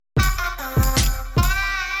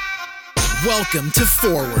Welcome to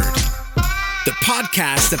Forward, the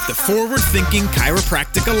podcast of the Forward Thinking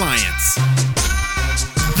Chiropractic Alliance.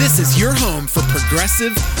 This is your home for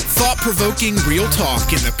progressive, thought-provoking real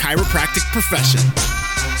talk in the chiropractic profession,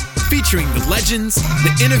 featuring the legends,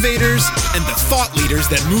 the innovators, and the thought leaders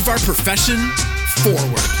that move our profession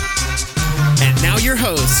forward. And now your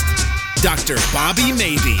host, Dr. Bobby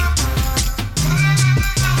Maybe.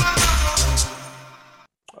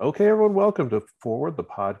 Okay, everyone, welcome to Forward, the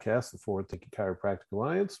podcast, the Forward Thinking Chiropractic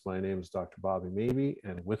Alliance. My name is Dr. Bobby Maybe,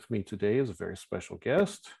 and with me today is a very special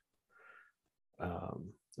guest. I'm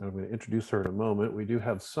going to introduce her in a moment. We do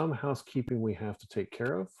have some housekeeping we have to take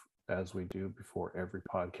care of, as we do before every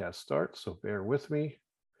podcast starts, so bear with me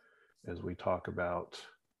as we talk about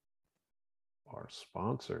our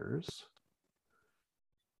sponsors.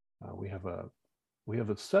 We have a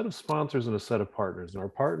set of sponsors and a set of partners, and our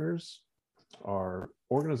partners are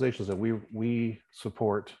organizations that we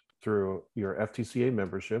support through your FTCA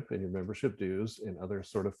membership and your membership dues and other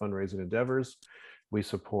sort of fundraising endeavors. We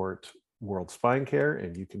support World Spine Care,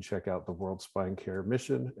 and you can check out the World Spine Care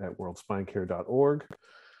mission at worldspinecare.org.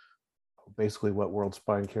 Basically, what World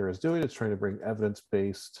Spine Care is doing is trying to bring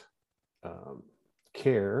evidence-based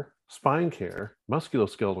care, spine care,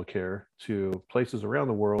 musculoskeletal care to places around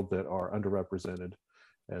the world that are underrepresented.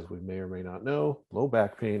 As we may or may not know, low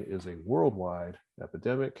back pain is a worldwide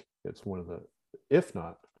epidemic. It's one of the, if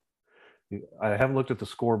not, I haven't looked at the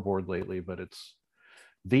scoreboard lately, but it's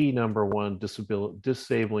the number one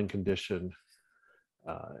disabling condition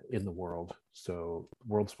in the world. So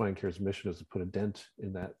World Spine Care's mission is to put a dent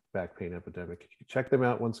in that back pain epidemic. You can check them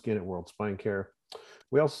out once again at World Spine Care.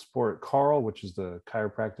 We also support CARL, which is the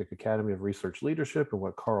Chiropractic Academy of Research Leadership. And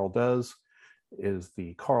what CARL does is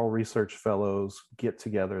the CARL Research Fellows get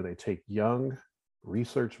together. They take young,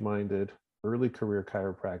 research-minded, early career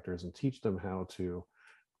chiropractors and teach them how to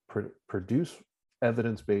produce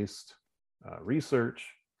evidence-based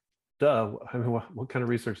research. I mean, what kind of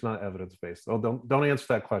research is not evidence-based? Oh, don't answer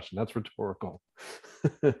that question. That's rhetorical.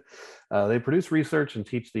 They produce research and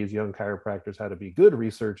teach these young chiropractors how to be good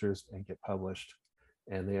researchers and get published.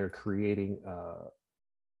 And they are creating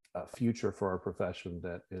a future for our profession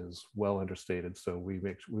that is well understated. So we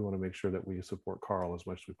want to make sure that we support CARL as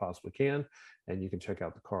much as we possibly can. And you can check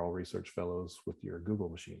out the CARL Research Fellows with your Google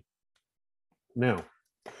machine. Now,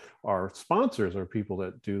 our sponsors are people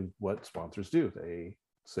that do what sponsors do. They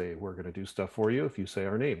say, we're going to do stuff for you if you say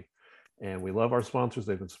our name. And we love our sponsors.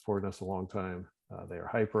 They've been supporting us a long time. They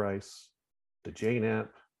are Hyperice, the Jane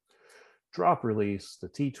app, Drop Release, the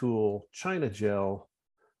T-Tool, China Gel,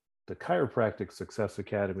 the Chiropractic Success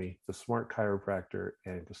Academy, the Smart Chiropractor,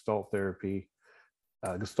 and Gestalt Therapy,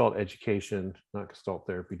 Gestalt Education, not Gestalt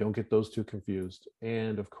Therapy. Don't get those two confused.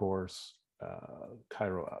 And of course,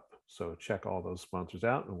 Chiro Up. So check all those sponsors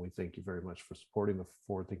out. And we thank you very much for supporting the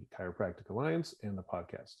Forward Thinking Chiropractic Alliance and the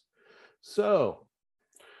podcast. So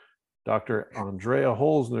Dr. Andrea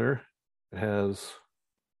Holzner has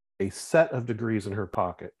a set of degrees in her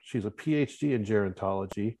pocket. She's a PhD in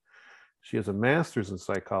gerontology. She has a master's in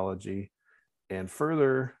psychology and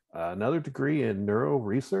further another degree in neuro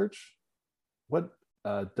research.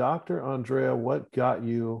 Dr. Andrea, what got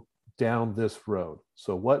you down this road?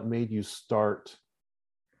 So what made you start?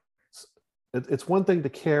 It's one thing to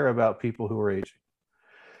care about people who are aging.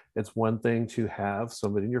 It's one thing to have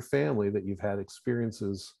somebody in your family that you've had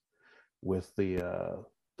experiences with the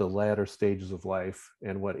latter stages of life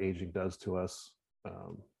and what aging does to us,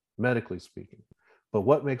 medically speaking. But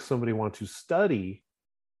what makes somebody want to study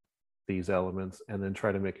these elements and then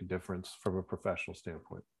try to make a difference from a professional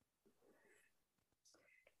standpoint?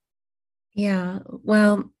 Yeah,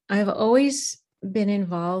 well, I've always been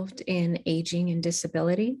involved in aging and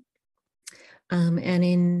disability. And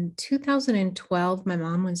in 2012, my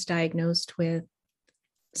mom was diagnosed with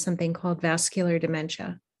something called vascular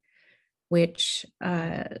dementia, which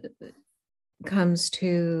comes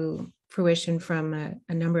to fruition from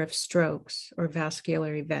a number of strokes or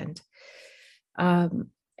vascular event.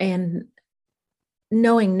 And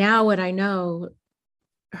knowing now what I know,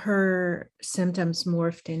 her symptoms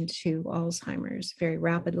morphed into Alzheimer's very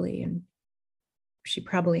rapidly, and she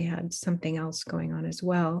probably had something else going on as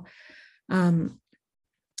well.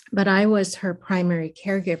 But I was her primary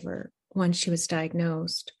caregiver when she was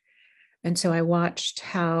diagnosed. And so I watched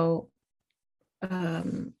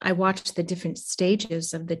the different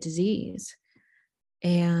stages of the disease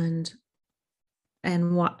and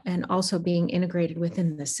also being integrated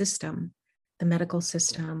within the system, the medical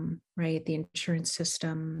system, right? The insurance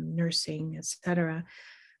system, nursing, et cetera,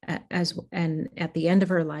 and at the end of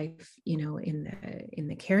her life, in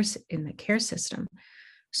the care system.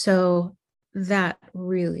 So that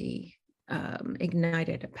really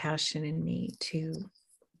ignited a passion in me to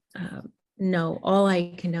know all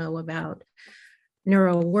I can know about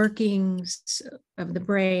neural workings of the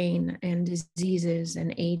brain and diseases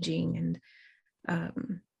and aging, and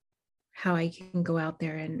how I can go out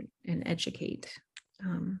there and educate.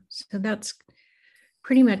 So that's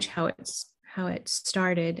pretty much how it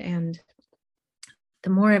started. And the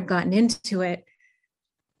more I've gotten into it,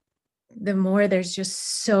 the more there's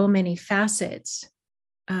just so many facets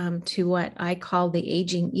to what I call the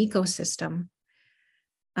aging ecosystem,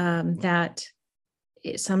 that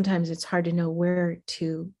sometimes it's hard to know where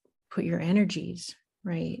to put your energies,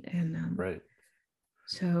 right? And Right.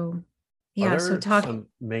 so, Are yeah. there So some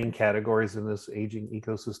main categories in this aging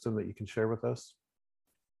ecosystem that you can share with us?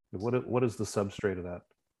 What is the substrate of that?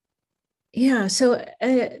 Yeah, so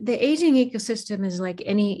the aging ecosystem is like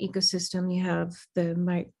any ecosystem. You have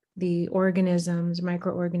the organisms,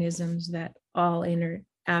 microorganisms that all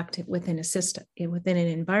interact within a system, within an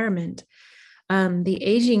environment. The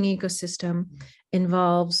aging ecosystem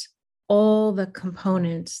involves all the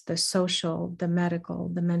components: the social, the medical,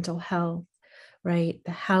 the mental health, right?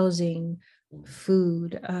 The housing,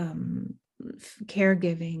 food,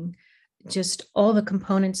 caregiving, just all the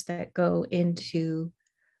components that go into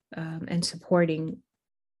and supporting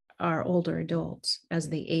our older adults as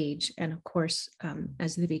they age, and of course,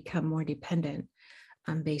 as they become more dependent,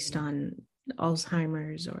 based on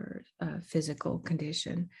Alzheimer's or physical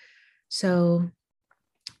condition. So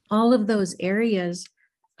all of those areas,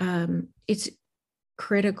 it's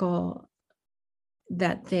critical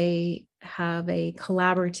that they have a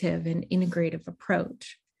collaborative and integrative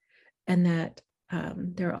approach, and that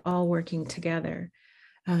they're all working together.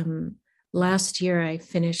 Last year, I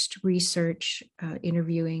finished research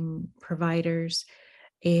interviewing providers,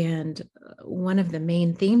 and one of the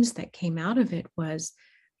main themes that came out of it was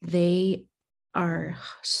they are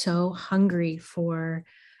so hungry for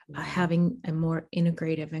having a more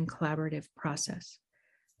integrative and collaborative process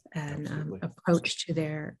and approach to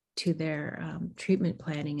their treatment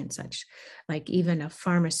planning and such, like even a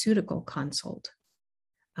pharmaceutical consult,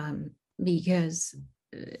 because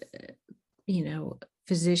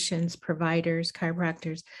physicians, providers,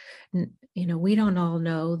 chiropractors, we don't all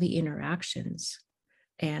know the interactions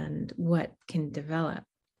and what can develop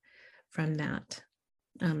from that.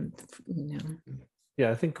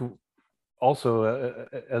 Yeah, I think also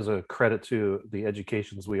as a credit to the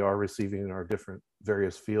educations we are receiving in our different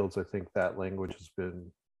various fields, I think that language has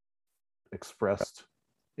been expressed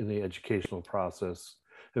in the educational process.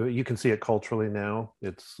 You can see it culturally now.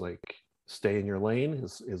 It's like stay in your lane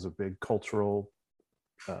is a big cultural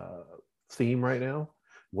theme right now.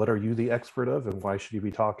 What are you the expert of, and why should you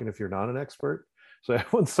be talking if you're not an expert? So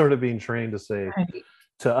everyone's sort of being trained to say, right,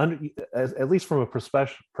 at least from a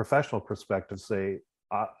professional perspective, say,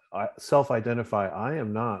 I self-identify, I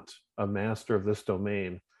am not a master of this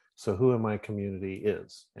domain, so who in my community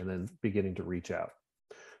is, and then beginning to reach out.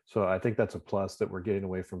 So I think that's a plus, that we're getting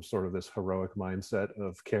away from sort of this heroic mindset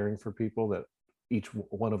of caring for people, that each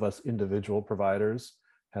one of us individual providers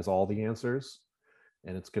has all the answers.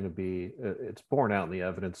 And it's going to be, it's borne out in the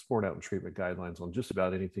evidence, borne out in treatment guidelines on just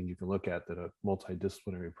about anything you can look at, that a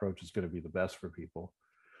multidisciplinary approach is going to be the best for people.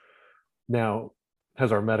 Now,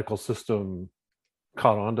 has our medical system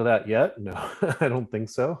caught on to that yet? No, I don't think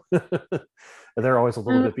so. They're always a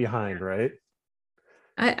little bit behind, right?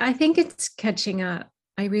 I think it's catching up.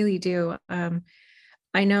 I really do.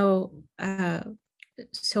 I know.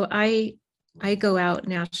 So I go out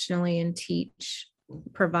nationally and teach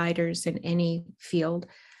providers in any field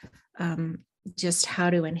just how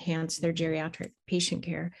to enhance their geriatric patient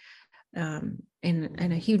care. And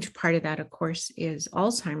a huge part of that, of course, is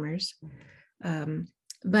Alzheimer's.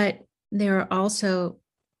 But there are also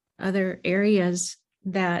other areas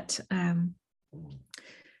that,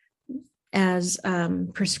 as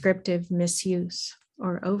prescriptive misuse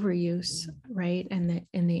or overuse, right? And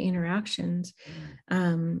the interactions,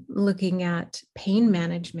 looking at pain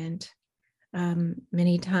management,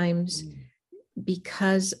 many times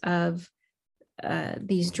because of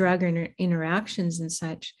these drug interactions and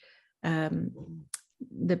such,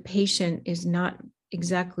 the patient is not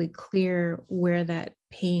exactly clear where that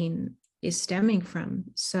pain is stemming from.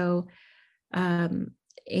 So, and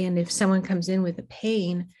if someone comes in with a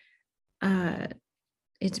pain,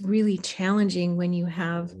 it's really challenging when you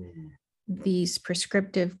have these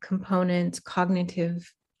prescriptive components,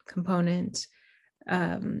 cognitive components,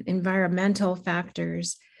 environmental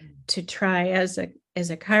factors, to try as a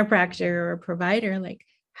chiropractor or a provider, like,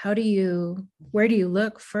 where do you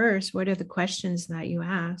look first? What are the questions that you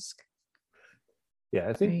ask? Yeah,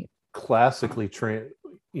 I think classically trained,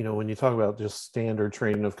 when you talk about just standard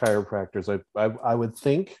training of chiropractors, I would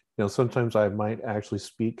think, sometimes I might actually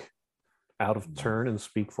speak out of turn and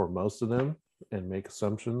speak for most of them and make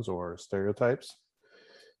assumptions or stereotypes.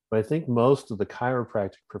 But I think most of the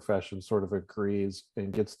chiropractic profession sort of agrees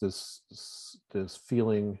and gets this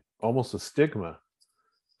feeling, almost a stigma,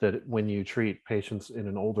 that when you treat patients in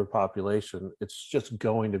an older population, it's just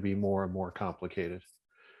going to be more and more complicated.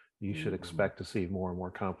 You should expect to see more and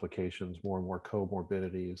more complications, more and more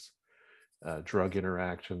comorbidities, drug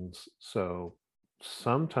interactions. So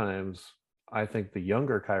sometimes I think the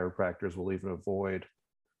younger chiropractors will even avoid,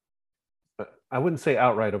 I wouldn't say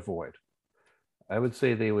outright avoid. I would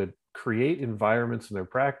say they would create environments in their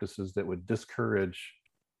practices that would discourage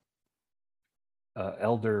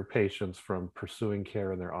elder patients from pursuing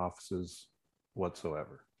care in their offices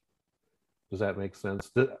whatsoever. Does that make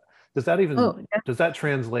sense? Does that even, does that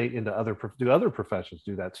translate into do other professions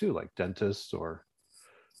do that too, like dentists or?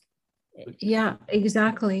 Yeah,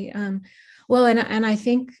 exactly. Well, and I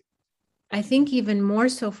think even more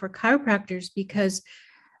so for chiropractors, because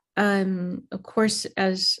of course,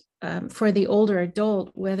 as for the older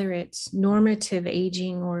adult, whether it's normative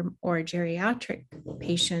aging or a geriatric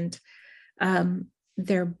patient,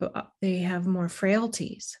 they have more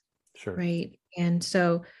frailties, sure, right? And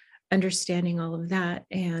so understanding all of that,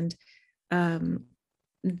 and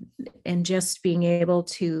just being able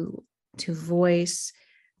to voice,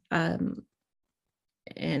 and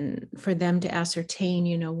for them to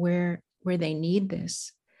ascertain, where they need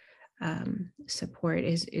this support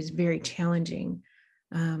is very challenging.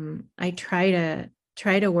 I try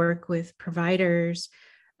to work with providers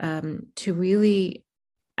to really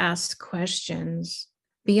ask questions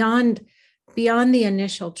beyond the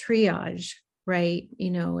initial triage, right?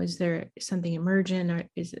 Is there something emergent, or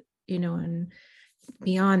is it, and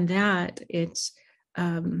beyond that, it's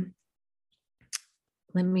let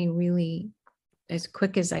me really, as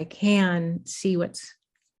quick as I can, see what's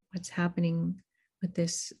happening with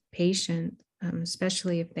this patient,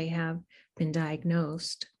 especially if they have been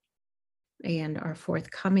diagnosed and are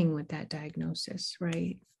forthcoming with that diagnosis,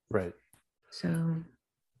 right? Right. So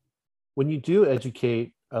when you do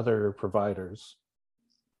educate other providers,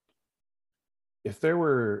 if there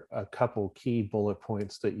were a couple key bullet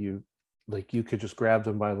points that you could just grab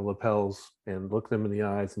them by the lapels and look them in the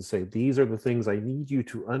eyes and say, these are the things I need you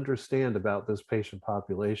to understand about this patient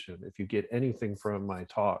population. If you get anything from my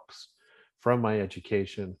talks, from my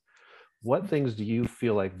education, what things do you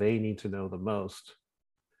feel like they need to know the most?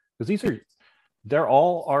 Because they're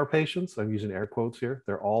all our patients. I'm using air quotes here.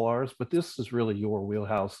 They're all ours, but this is really your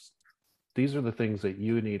wheelhouse. These are the things that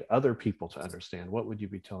you need other people to understand. What would you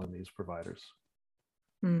be telling these providers?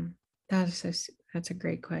 That's a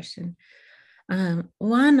great question.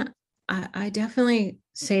 One, I definitely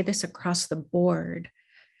say this across the board,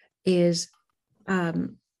 is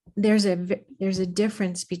there's a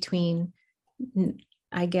difference between,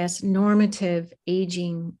 I guess, normative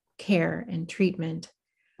aging care and treatment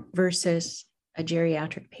versus a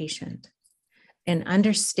geriatric patient, and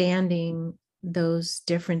understanding those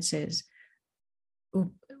differences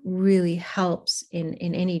really helps in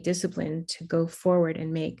any discipline to go forward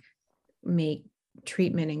and make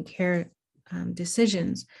treatment and care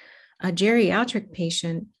decisions. A geriatric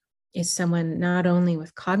patient is someone not only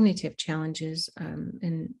with cognitive challenges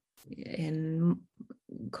and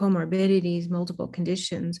comorbidities, multiple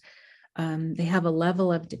conditions, they have a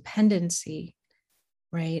level of dependency,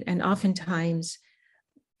 right? And oftentimes,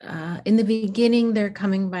 in the beginning, they're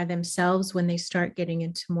coming by themselves. When they start getting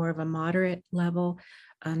into more of a moderate level,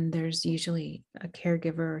 there's usually a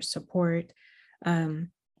caregiver or support. And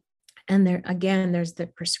there's the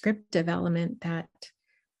prescriptive element that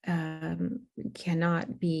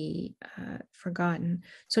cannot be forgotten.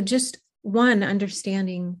 So just one,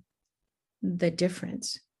 understanding the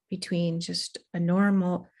difference between just a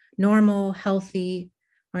normal, healthy,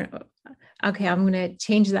 or okay, I'm going to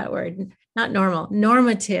change that word, not normal,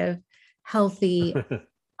 normative, healthy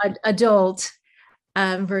adult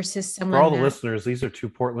versus someone. For all the listeners, these are two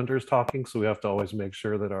Portlanders talking, so we have to always make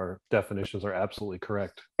sure that our definitions are absolutely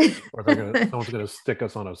correct, or someone's going to stick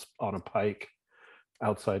us on a pike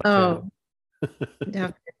outside. Oh,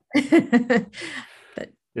 definitely.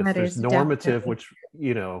 Yes, there's normative, which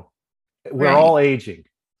we're all aging,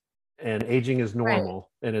 and aging is normal,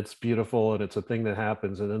 and it's beautiful, and it's a thing that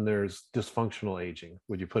happens. And then there's dysfunctional aging.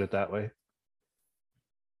 Would you put it that way?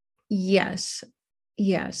 Yes.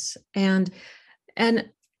 And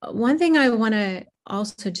one thing I want to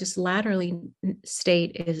also just laterally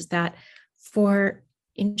state is that for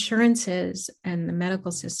insurances and the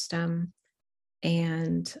medical system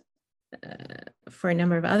and for a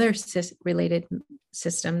number of other related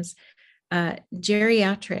systems,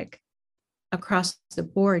 geriatric across the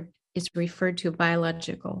board is referred to a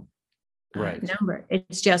biological number.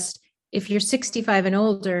 It's just, if you're 65 and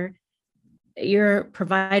older, your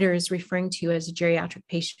provider is referring to you as a geriatric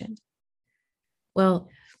patient. Well,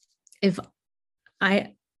 if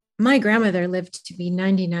my grandmother lived to be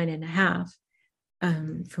 99 and a half,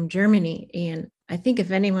 from Germany, and I think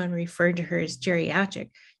if anyone referred to her as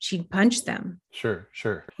geriatric, she'd punch them. Sure.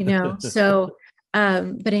 So,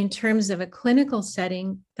 but in terms of a clinical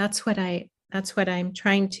setting, that's what I'm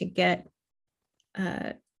trying to get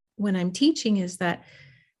when I'm teaching, is that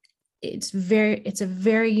it's a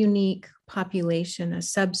very unique population, a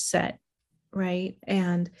subset, right?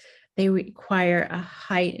 And they require a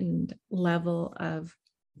heightened level of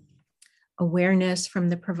awareness from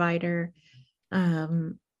the provider,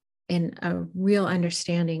 and a real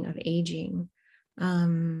understanding of aging.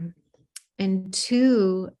 And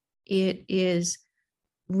two, it is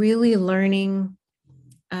really learning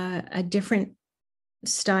a different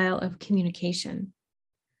style of communication.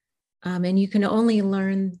 And you can only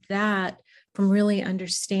learn that from really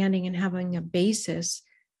understanding and having a basis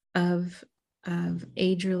of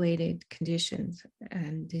age-related conditions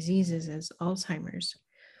and diseases as Alzheimer's.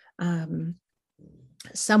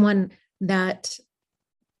 Someone that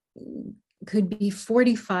could be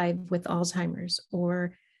 45 with Alzheimer's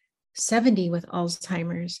or 70 with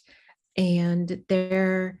Alzheimer's, and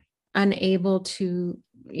they're unable to,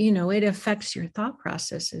 it affects your thought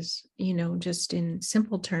processes, just in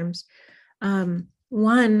simple terms.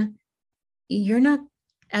 One, you're not,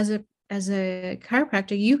 as a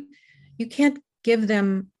chiropractor, you can't give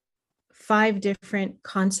them 5 different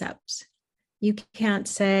concepts. You can't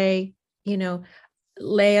say,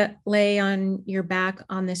 lay on your back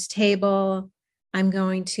on this table. I'm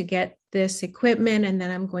going to get this equipment, and then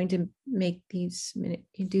I'm going to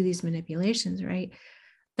do these manipulations, right?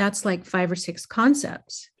 That's like 5 or 6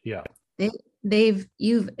 concepts. Yeah.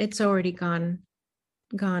 It's already gone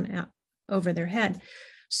out over their head.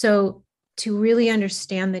 So to really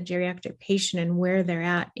understand the geriatric patient and where they're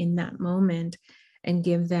at in that moment, and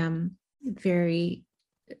give them very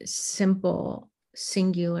simple,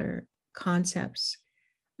 singular concepts,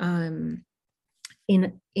 in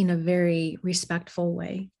a very respectful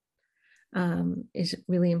way, is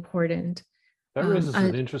really important. That raises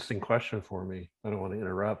an interesting question for me. I don't want to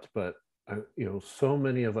interrupt, but so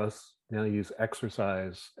many of us now use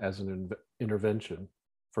exercise as an intervention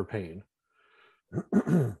for pain.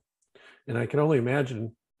 And I can only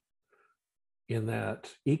imagine, in that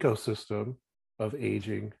ecosystem of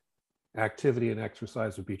aging, activity and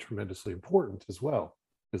exercise would be tremendously important as well.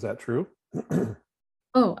 Is that true?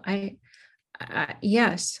 Oh,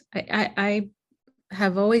 yes, I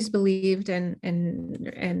have always believed,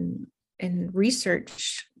 and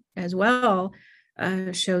research as well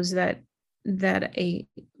shows that the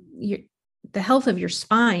health of your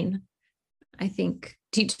spine, I think,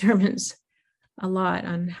 determines a lot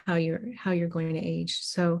on how you're going to age.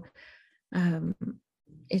 So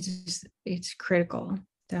it's critical,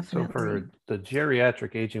 definitely. So for the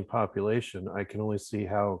geriatric aging population, I can only see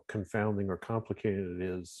how confounding or complicated it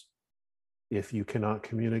is if you cannot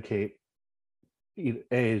communicate,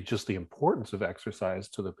 A, just the importance of exercise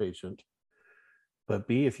to the patient, but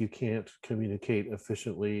B, if you can't communicate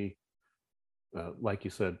efficiently, like you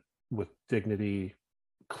said, with dignity,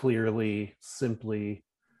 clearly, simply,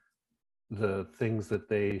 the things that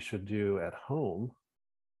they should do at home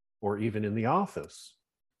or even in the office,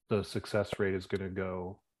 the success rate is going to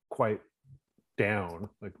go quite down,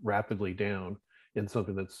 like rapidly down, in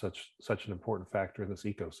something that's such an important factor in this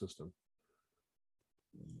ecosystem.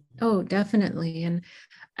 Oh, definitely. And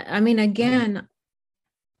I mean, again,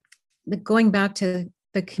 going back to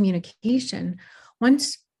the communication,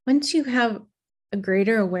 once you have a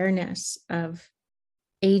greater awareness of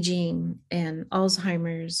aging and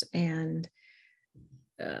Alzheimer's and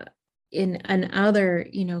other,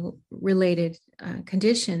 related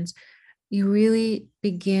conditions, you really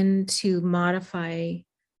begin to modify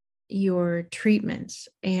your treatments,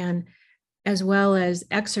 and as well as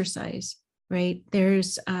exercise, right?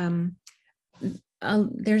 There's a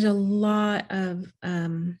lot of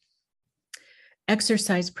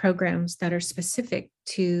exercise programs that are specific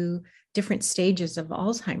to different stages of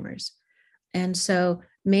Alzheimer's. And so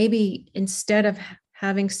maybe instead of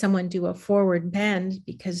having someone do a forward bend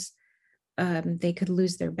because they could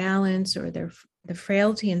lose their balance or the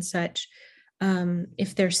frailty and such,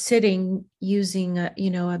 if they're sitting using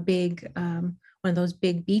a big one of those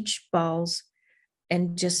big beach balls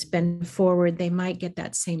and just bend forward, they might get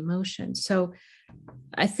that same motion. So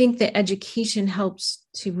I think the education helps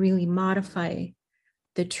to really modify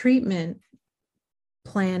the treatment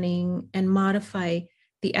planning and modify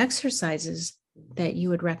the exercises that you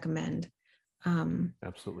would recommend.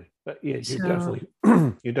 Absolutely. But yeah, you So- definitely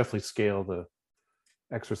you definitely scale the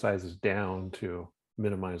exercises down to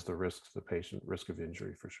minimize the risk to the patient, risk of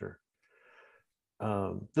injury for sure.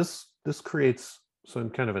 This creates some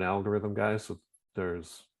kind of an algorithm, guys. So there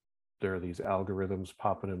are these algorithms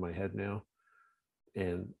popping in my head now,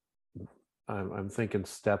 and I'm thinking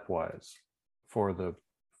stepwise for the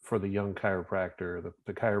young chiropractor,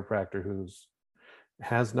 the chiropractor who's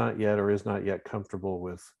has not yet or is not yet comfortable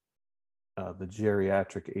with the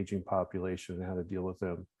geriatric aging population and how to deal with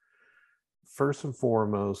them. First and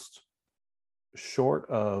foremost, short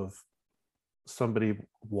of somebody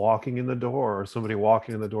walking in the door or somebody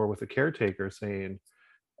walking in the door with a caretaker saying,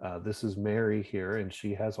 this is Mary here and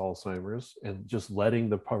she has Alzheimer's, and just letting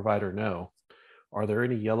the provider know, are there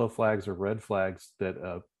any yellow flags or red flags that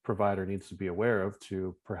a provider needs to be aware of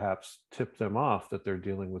to perhaps tip them off that they're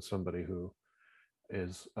dealing with somebody who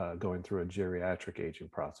is going through a geriatric aging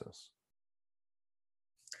process?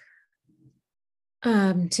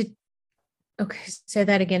 Say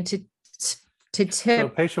that again. To So a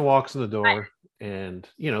tip. patient walks in the door and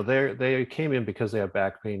they came in because they have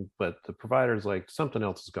back pain, but the provider's like, something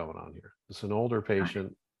else is going on here. It's an older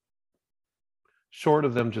patient. Short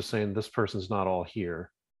of them just saying this person's not all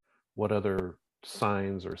here, what other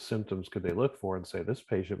signs or symptoms could they look for and say this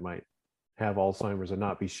patient might have Alzheimer's and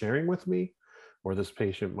not be sharing with me, or this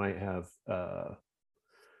patient might have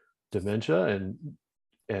dementia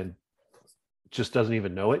and just doesn't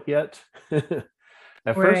even know it yet?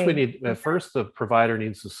 First the provider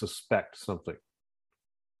needs to suspect something.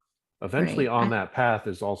 Eventually on that path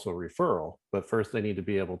is also referral, but first they need to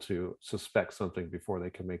be able to suspect something before they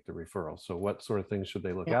can make the referral. So what sort of things should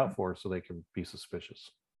they look out for so they can be suspicious?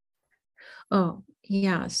 Oh,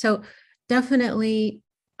 yeah. So definitely,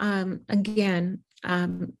 again,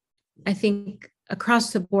 I think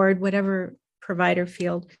across the board, whatever provider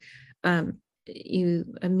field, you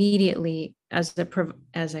immediately, as a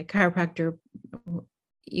chiropractor,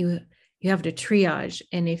 you have to triage.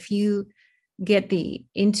 And if you get the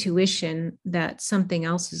intuition that something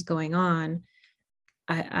else is going on,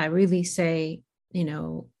 I really say,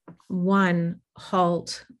 one,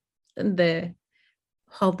 halt the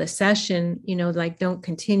session, like don't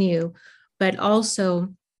continue. But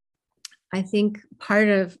also, I think part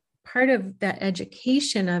of that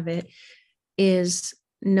education of it is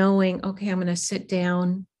knowing, okay, I'm going to sit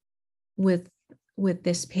down with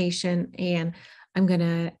this patient and I'm going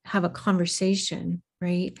to have a conversation,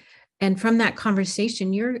 right? And from that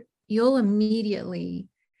conversation, you'll immediately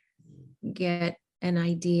get an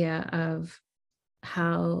idea of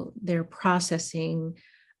how they're processing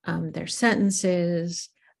their sentences,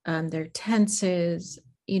 their tenses,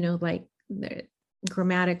 like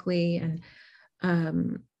grammatically,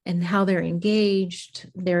 and how they're engaged,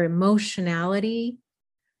 their emotionality.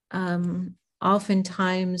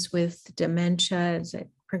 Oftentimes with dementia, as it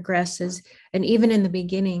progresses, and even in the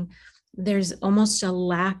beginning, there's almost a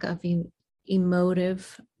lack of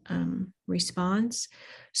emotive response.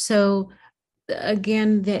 So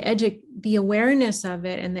again, the awareness of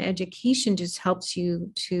it and the education just helps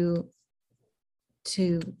you to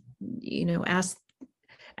ask,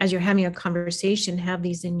 as you're having a conversation, have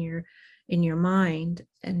these in your mind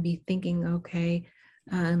and be thinking, okay,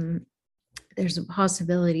 there's a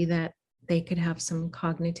possibility that they could have some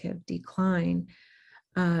cognitive decline.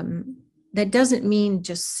 That doesn't mean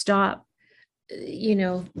just stop,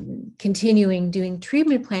 continuing doing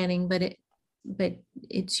treatment planning, but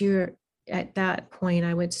it's at that point,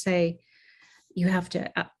 I would say you have to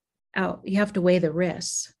weigh the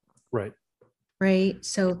risks. Right.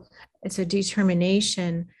 So it's a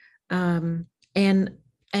determination. And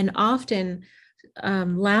often,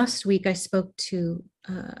 last week I spoke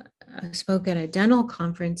at a dental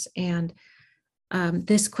conference, and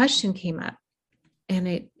this question came up, and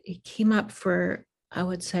it came up for, I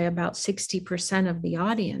would say, about 60% of the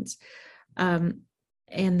audience. And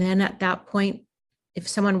then at that point, if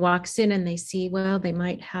someone walks in and they see, well, they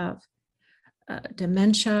might have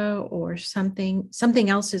dementia or something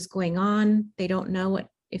else is going on, they don't know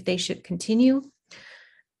if they should continue.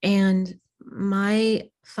 And my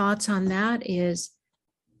thoughts on that is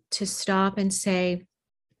to stop and say,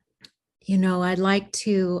 I'd like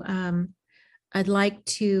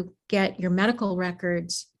to get your medical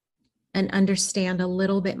records and understand a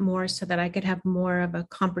little bit more so that I could have more of a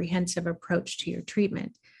comprehensive approach to your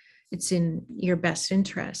treatment. It's in your best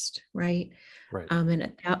interest, right? And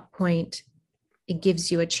at that point, it gives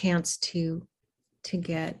you a chance to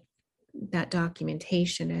get that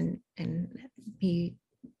documentation and be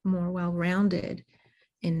more well-rounded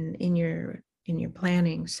in your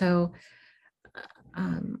planning. So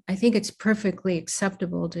I think it's perfectly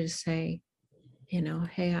acceptable to say,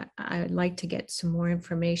 hey, I would like to get some more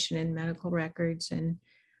information in medical records, and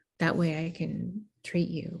that way I can treat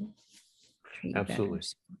you Absolutely. better.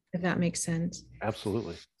 So, if that makes sense.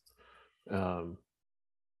 Absolutely.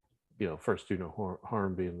 First, do no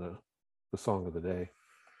harm being the song of the day.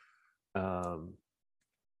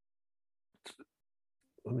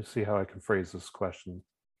 Let me see how I can phrase this question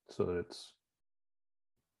so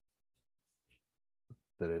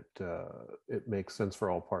that it makes sense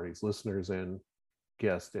for all parties, listeners and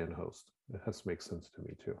guest and host. It has to make sense to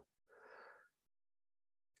me too.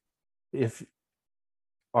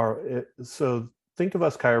 So think of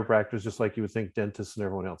us chiropractors just like you would think dentists and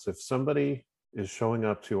everyone else. If somebody is showing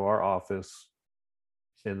up to our office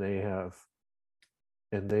and they are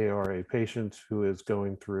a patient who is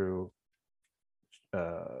going through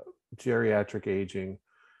geriatric aging,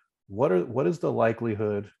 what is the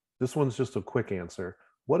likelihood? This one's just a quick answer.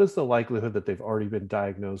 What is the likelihood that they've already been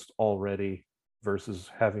diagnosed already versus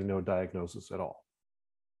having no diagnosis at all?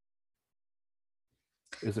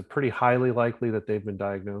 Is it pretty highly likely that they've been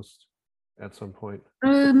diagnosed at some point?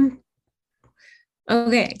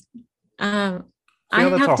 Okay. See how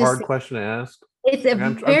that's a hard question to ask?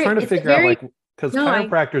 I'm trying to figure out, because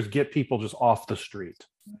chiropractors get people just off the street.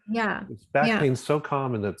 Yeah. Back pain's so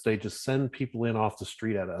common that they just send people in off the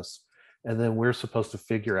street at us. And then we're supposed to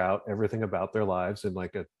figure out everything about their lives in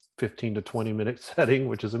like a 15 to 20 minute setting,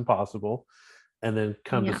 which is impossible. And then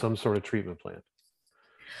come to some sort of treatment plan.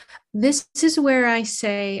 This is where I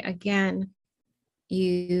say, again,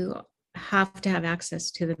 you have to have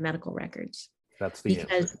access to the medical records. That's the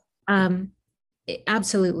answer.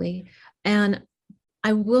 Absolutely. And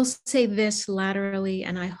I will say this laterally,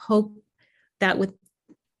 and I hope that with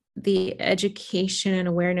the education and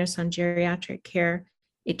awareness on geriatric care,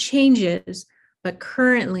 it changes. But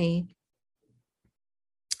currently,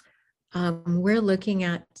 we're looking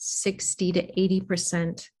at 60 to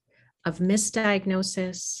 80% of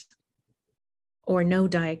misdiagnosis or no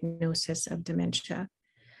diagnosis of dementia.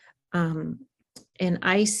 And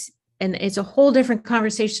it's a whole different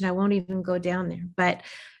conversation. I won't even go down there, but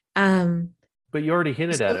you already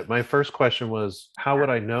hinted at it. My first question was, how would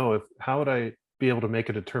I be able to make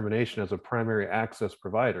a determination as a primary access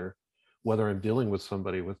provider, whether I'm dealing with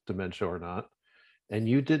somebody with dementia or not? And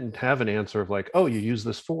you didn't have an answer of like, oh, you use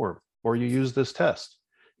this form or you use this test.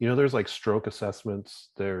 There's like stroke assessments,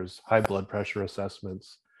 there's high blood pressure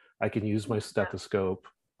assessments. I can use my stethoscope.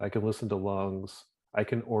 I can listen to lungs. I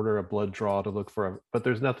can order a blood draw to look for, but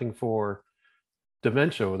there's nothing for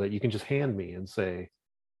dementia that you can just hand me and say,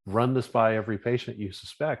 run this by every patient you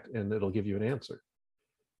suspect, and it'll give you an answer.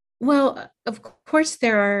 Well, of course,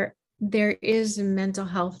 there is mental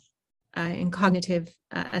health and cognitive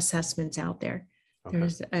assessments out there. Okay.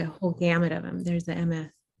 There's a whole gamut of them. There's the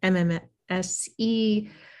MMSE.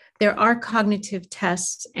 There are cognitive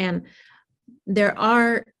tests, and there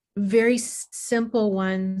are very simple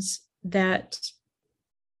ones that,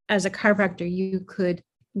 as a chiropractor, you could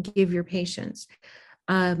give your patients.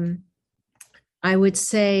 I would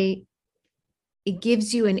say it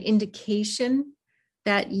gives you an indication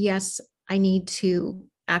that, yes, I need to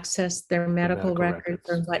access their medical records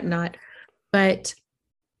or whatnot, but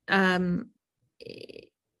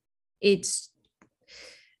it's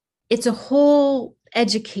a whole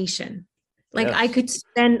education. Like, yes.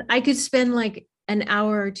 I could spend like an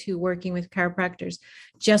hour or two working with chiropractors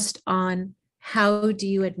just on how do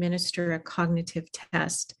you administer a cognitive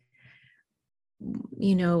test,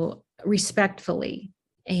 respectfully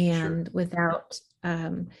and sure. without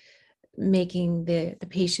making the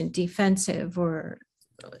patient defensive,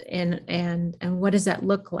 and what does that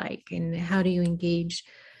look like, and how do you engage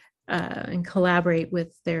and collaborate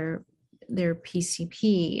with their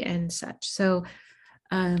PCP and such. So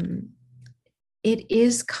it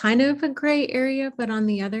is kind of a gray area, but on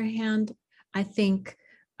the other hand, I think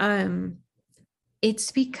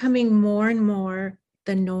it's becoming more and more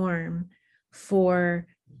the norm for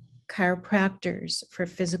chiropractors, for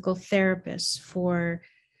physical therapists, for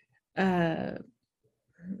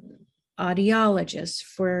audiologists,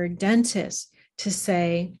 for dentists to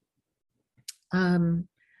say,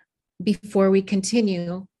 before we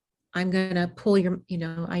continue, I'm going to pull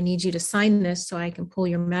I need you to sign this so I can pull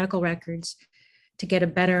your medical records to get a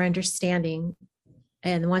better understanding.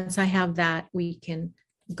 And once I have that, we can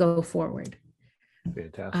go forward.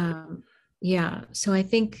 Fantastic. Yeah. So I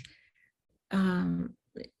think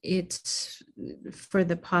it's for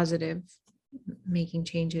the positive, making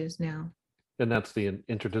changes now. And that's the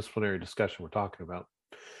interdisciplinary discussion we're talking about.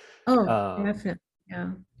 Oh, Um, definitely.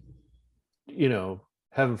 Yeah. you know,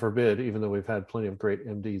 heaven forbid, even though we've had plenty of great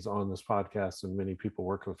MDs on this podcast and many people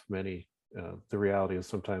work with many, the reality is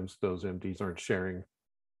sometimes those MDs aren't sharing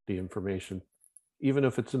the information. Even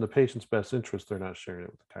if it's in the patient's best interest, they're not sharing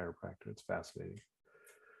it with the chiropractor. It's fascinating.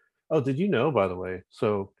 Oh, did you know, by the way?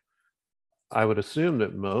 So I would assume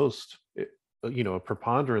that a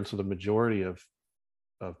preponderance of the majority of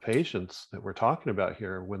patients that we're talking about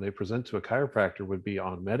here, when they present to a chiropractor, would be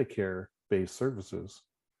on Medicare-based services,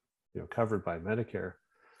 covered by Medicare.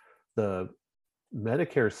 The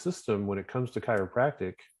Medicare system, when it comes to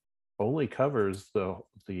chiropractic, only covers the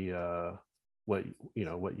what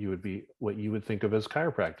you would think of as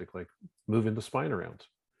chiropractic, like moving the spine around,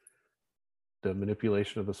 the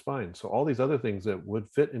manipulation of the spine. So all these other things that would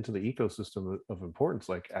fit into the ecosystem of importance,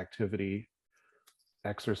 like activity,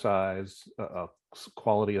 exercise,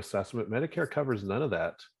 quality assessment, Medicare covers none of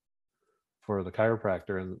that for the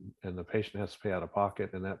chiropractor, and the patient has to pay out of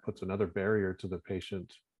pocket, and that puts another barrier to the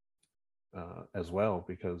patient as well,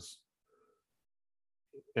 because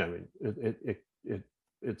I mean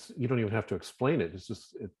it's you don't even have to explain it. It's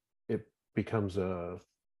just it becomes a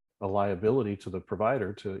liability to the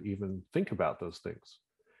provider to even think about those things,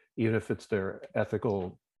 even if it's their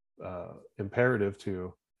ethical imperative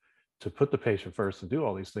to put the patient first and do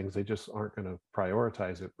all these things. They just aren't going to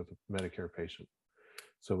prioritize it with a Medicare patient.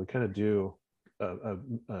 So we kind of do a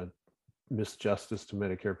misjustice to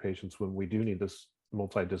Medicare patients when we do need this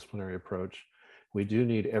multidisciplinary approach. We do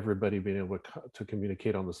need everybody being able to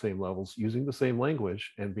communicate on the same levels, using the same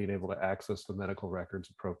language, and being able to access the medical records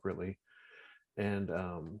appropriately. And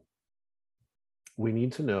we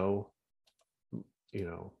need to know,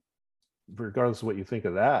 regardless of what you think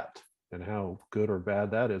of that and how good or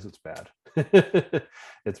bad that is, it's bad.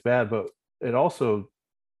 It's bad, but it also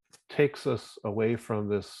takes us away from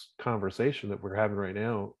this conversation that we're having right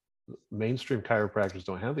now. Mainstream chiropractors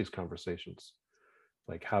don't have these conversations.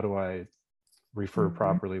 Like, how do I refer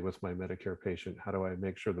properly with my Medicare patient? How do I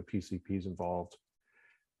make sure the PCP is involved?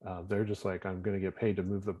 They're just like, I'm going to get paid to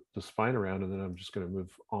move the spine around, and then I'm just going to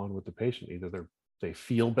move on with the patient. Either they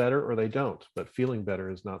feel better or they don't, but feeling better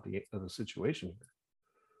is not the situation here.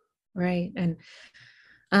 Right. And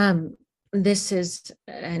this is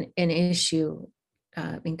an issue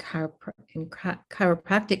in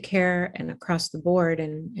chiropractic care and across the board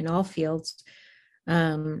and in all fields.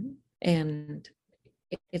 And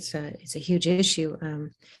it's a huge issue.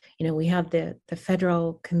 We have the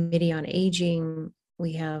Federal Committee on Aging.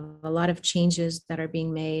 We have a lot of changes that are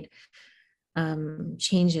being made,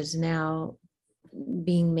 changes now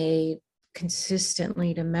being made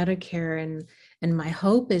consistently to Medicare. And my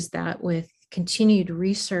hope is that with continued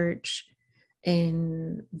research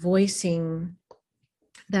and voicing,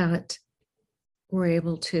 that we're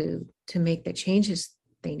able to make the changes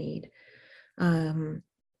they need.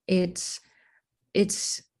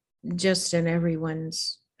 It's just in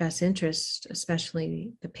everyone's best interest,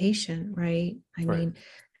 especially the patient, right? I mean,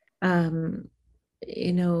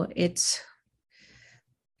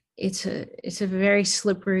 it's a very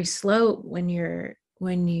slippery slope when you're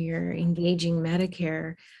engaging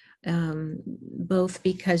Medicare, both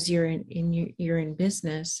because you're in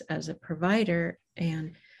business as a provider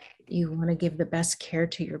and you want to give the best care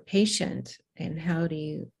to your patient. And how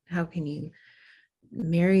can you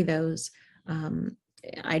marry those?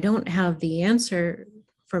 I don't have the answer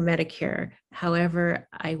for Medicare. However,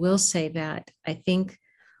 I will say that I think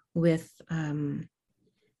with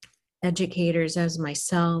educators as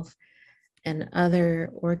myself and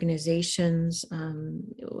other organizations, and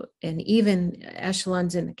even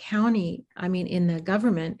echelons in the county, in the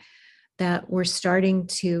government, that we're starting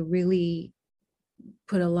to really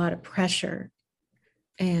put a lot of pressure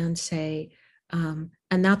and say, and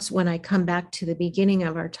that's when I come back to the beginning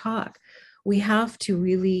of our talk, we have to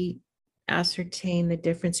really ascertain the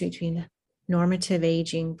difference between normative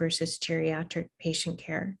aging versus geriatric patient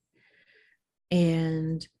care.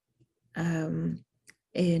 And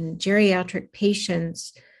in geriatric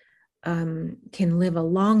patients can live a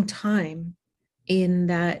long time in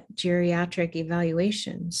that geriatric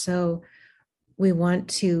evaluation. So we want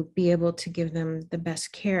to be able to give them the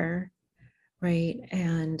best care, right?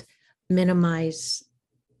 And minimize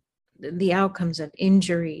the outcomes of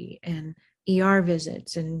injury and ER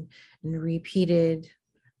visits and repeated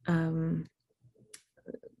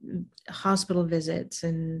hospital visits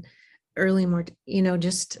and early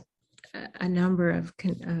just a number of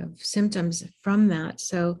symptoms from that.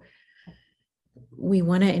 So we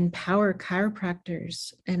want to empower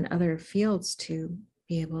chiropractors and other fields to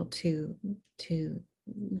be able to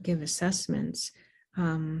give assessments.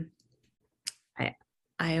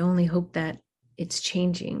 I only hope that it's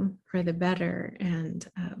changing for the better. And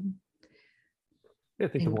I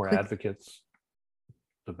think the and more quick. advocates,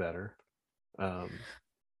 the better. And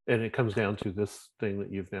it comes down to this thing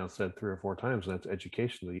that you've now said 3 or 4 times, and that's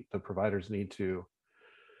education. The providers need to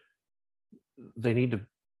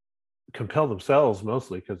compel themselves,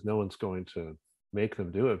 mostly because no one's going to make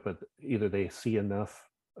them do it, but either they see enough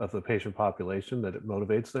of the patient population that it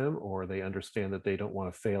motivates them, or they understand that they don't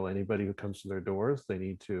want to fail anybody who comes to their doors. They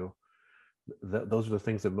need to, those are the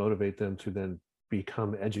things that motivate them to then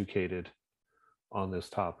become educated on this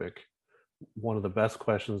topic. One of the best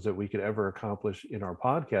questions that we could ever accomplish in our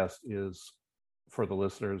podcast is for the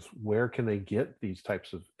listeners: where can they get these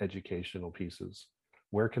types of educational pieces?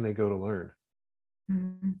 Where can they go to learn?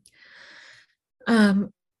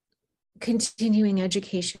 Continuing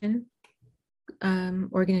education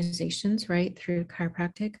organizations, right, through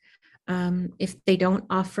chiropractic. If they don't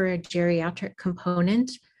offer a geriatric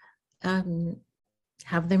component,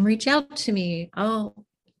 have them reach out to me. I'll,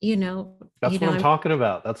 That's what I'm talking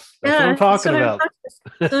about. That's what I'm talking about.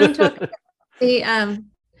 That's what I'm talking about.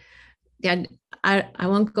 Yeah, I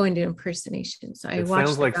won't go into impersonations. It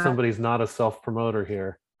sounds like somebody's not a self-promoter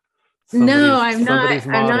here. No, I'm not. Somebody's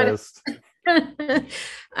modest.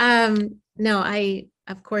 No,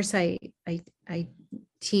 of course I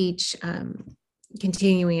teach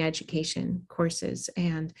continuing education courses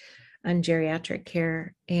and on geriatric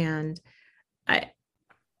care, and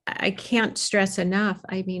I can't stress enough.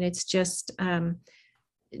 I mean, it's just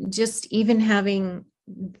even having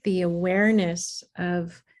the awareness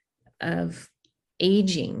of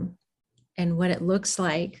aging and what it looks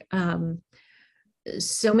like.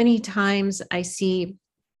 So many times I see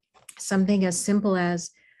something as simple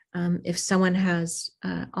as if someone has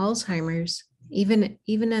Alzheimer's, even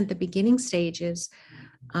at the beginning stages,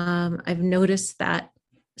 I've noticed that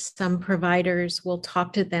some providers will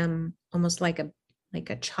talk to them almost like a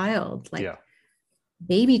child, like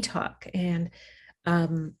baby talk. And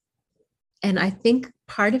I think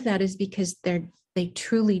part of that is because they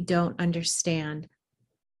truly don't understand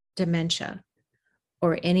dementia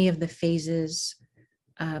or any of the phases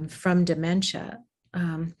from dementia,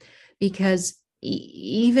 because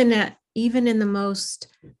even in the most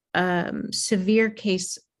severe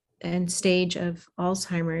case and stage of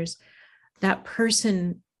Alzheimer's, that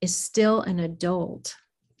person is still an adult.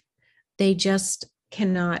 They just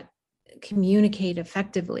cannot communicate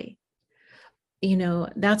effectively.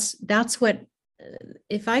 That's what,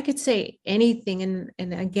 if I could say anything, and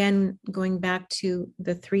again, going back to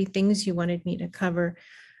the 3 things you wanted me to cover,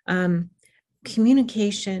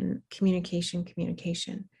 communication,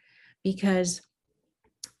 because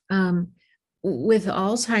with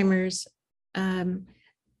Alzheimer's,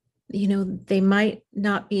 they might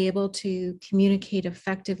not be able to communicate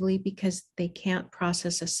effectively because they can't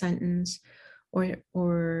process a sentence, or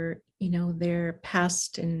their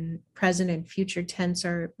past and present and future tense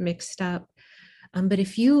are mixed up. But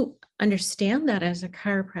if you understand that as a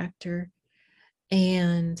chiropractor,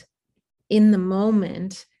 and in the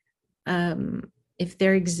moment, if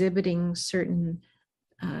they're exhibiting certain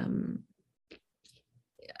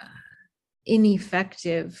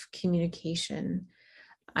ineffective communication,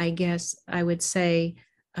 I guess I would say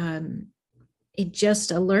it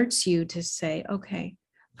just alerts you to say, okay,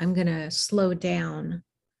 I'm going to slow down.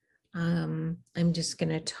 I'm just going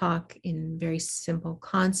to talk in very simple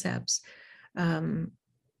concepts. And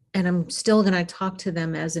I'm still going to talk to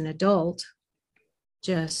them as an adult,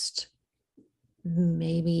 just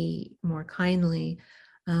maybe more kindly.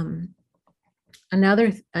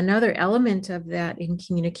 Another element of that in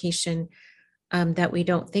communication that we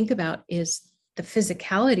don't think about is the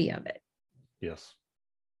physicality of it. Yes.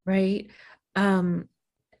 Right. And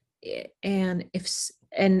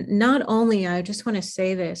not only, I just want to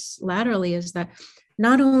say this laterally, is that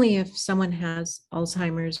not only if someone has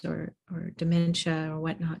Alzheimer's or dementia or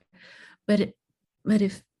whatnot, but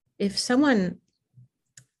if someone,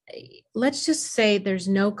 let's just say there's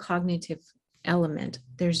no cognitive element,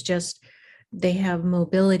 there's just, they have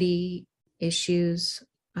mobility issues,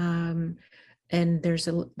 and there's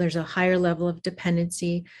a higher level of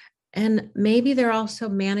dependency, and maybe they're also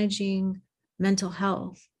managing mental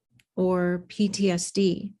health or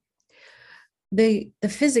PTSD. The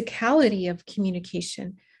physicality of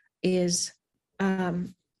communication is,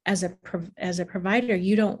 as a provider,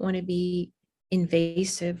 you don't want to be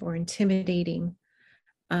invasive or intimidating,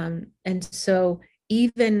 and so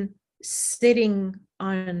even sitting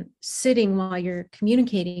while you're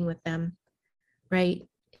communicating with them, right,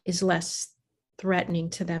 is less threatening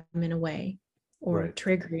to them in a way, or right,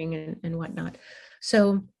 triggering and whatnot.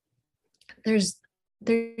 So there's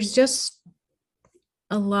just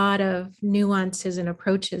a lot of nuances and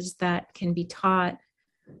approaches that can be taught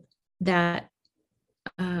that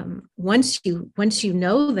once you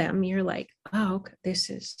know them, you're like, oh, okay, this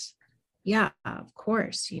is, yeah, of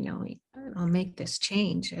course, I'll make this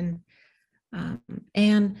change. And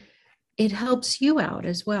it helps you out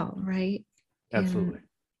as well, right? Absolutely. And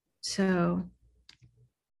so,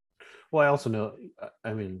 well, I also know,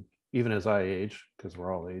 I mean, even as I age, because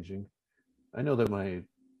we're all aging, I know that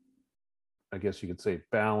I guess you could say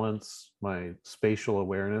balance, my spatial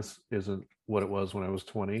awareness isn't what it was when I was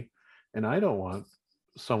 20. And I don't want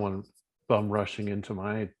someone bum rushing into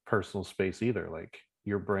my personal space either. Like,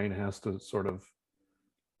 your brain has to sort of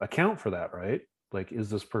account for that, right? Like, is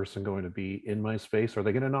this person going to be in my space? Are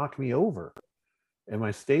they going to knock me over? Am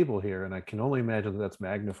I stable here? And I can only imagine that that's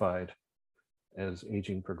magnified as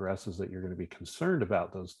aging progresses, that you're going to be concerned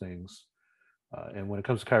about those things. And when it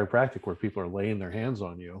comes to chiropractic, where people are laying their hands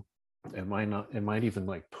on you, it might even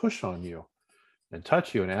like push on you and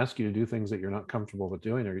touch you and ask you to do things that you're not comfortable with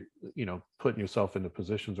doing, or putting yourself into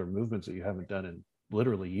positions or movements that you haven't done in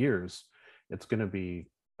literally years. It's going to be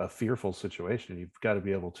a fearful situation. You've got to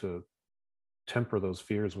be able to temper those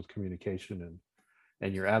fears with communication,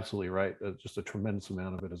 and you're absolutely right. Just a tremendous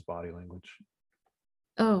amount of it is body language.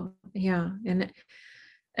 oh yeah,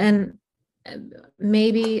 and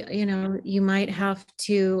maybe you might have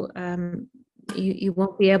to you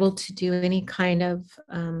won't be able to do any kind of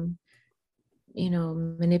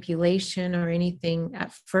manipulation or anything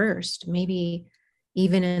at first. Maybe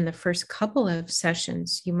even in the first couple of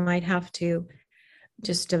sessions, you might have to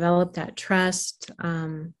just develop that trust.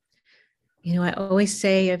 I always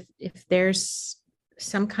say, if there's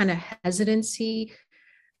some kind of hesitancy,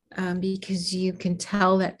 because you can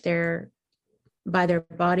tell that they're, by their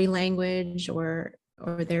body language or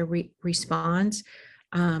their response,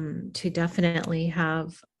 to definitely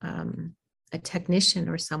have a technician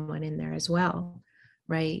or someone in there as well,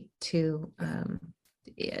 right? So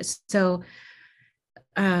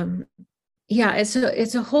yeah,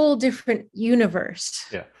 it's a whole different universe.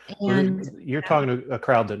 Yeah. And well, you're talking to a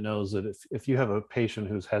crowd that knows that if you have a patient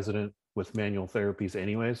who's hesitant with manual therapies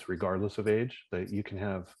anyways, regardless of age, that you can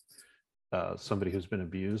have somebody who's been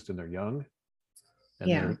abused and they're young,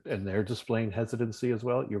 and they're displaying hesitancy as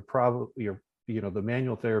well. The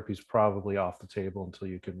manual therapy is probably off the table until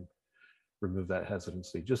you can remove that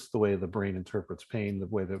hesitancy. Just the way the brain interprets pain, the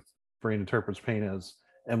way the brain interprets pain as,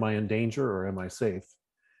 am I in danger or am I safe?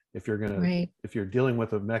 If you're dealing with if you're dealing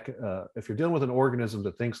with an organism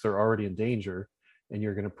that thinks they're already in danger, and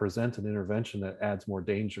you're going to present an intervention that adds more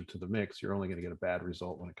danger to the mix, you're only going to get a bad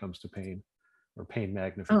result when it comes to pain, or pain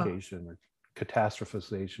magnification, or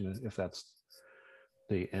catastrophization, if that's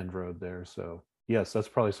the end road there. So yes, that's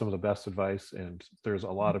probably some of the best advice. And there's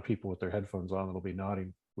a lot of people with their headphones on that'll be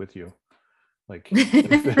nodding with you. Like,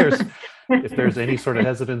 if there's any sort of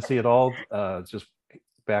hesitancy at all, just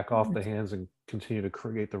back off the hands and continue to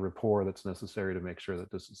create the rapport that's necessary to make sure that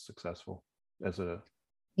this is successful as a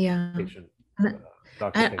patient.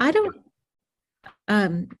 I don't.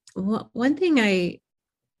 One thing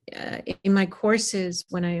in my courses,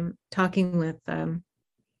 when I'm talking with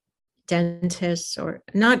dentists, or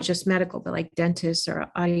not just medical, but like dentists or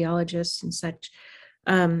audiologists and such,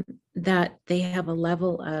 that they have a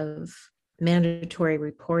level of mandatory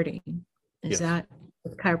reporting. Is that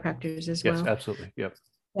with chiropractors as well? Yes, absolutely. Yep.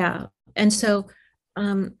 Yeah. And so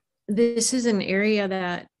this is an area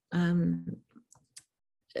that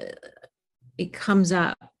it comes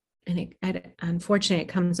up, and unfortunately it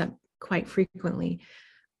comes up quite frequently,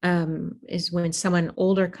 is when someone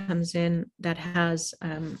older comes in that has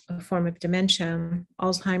a form of dementia,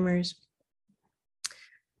 Alzheimer's,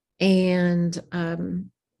 and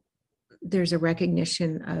there's a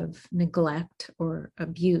recognition of neglect or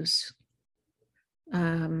abuse.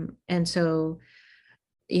 And so,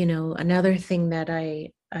 another thing that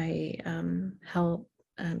I help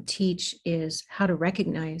teach is how to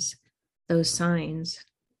recognize those signs.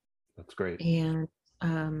 That's great. And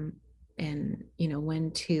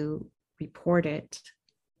when to report it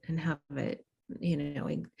and have it,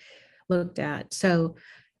 looked at. So,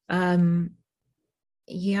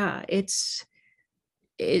 it's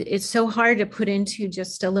so hard to put into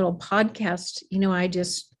just a little podcast. I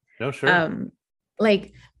just, no, sure.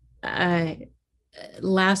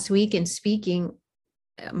 Last week in speaking,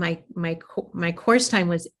 my course time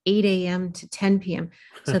was 8 a.m. to 10 p.m.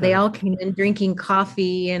 So they all came in drinking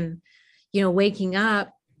coffee and, waking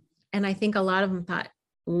up. And I think a lot of them thought,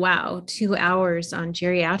 wow, 2 hours on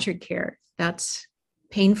geriatric care, that's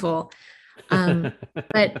painful. But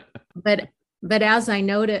as I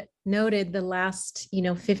noted the last,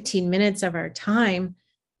 15 minutes of our time,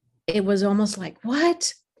 it was almost like,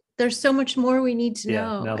 what? There's so much more we need to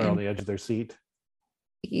know. Now they're on And the edge of their seat.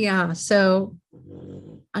 yeah, so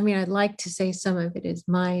I mean, I'd like to say some of it is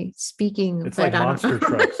my speaking, It's but like I don't monster know.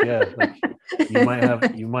 trucks. Yeah. Like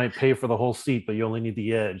you might pay for the whole seat, but you only need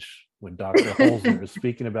the edge when Dr. Holzner is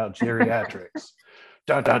speaking about geriatrics.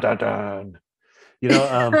 Dun, dun, dun, dun.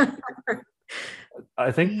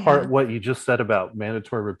 I think Yeah, what you just said about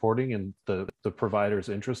mandatory reporting and the provider's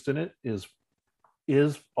interest in it is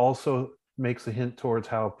also makes a hint towards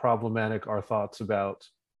how problematic our thoughts about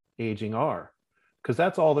aging are, because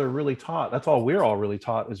that's all they're really taught. That's all we're all really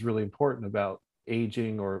taught is really important about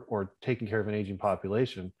aging or taking care of an aging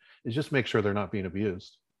population, is just make sure they're not being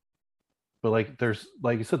abused. But like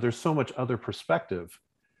you said, there's so much other perspective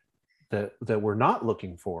that we're not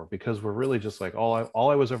looking for, because we're really just like, all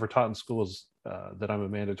I was ever taught in school is that I'm a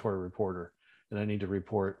mandatory reporter and I need to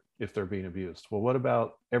report if they're being abused. Well, what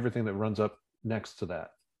about everything that runs up next to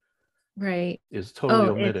that right. is totally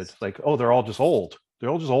Oh, omitted? it's Like, oh, they're all just old. They're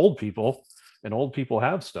all just old people, and old people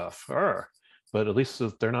have stuff. But at least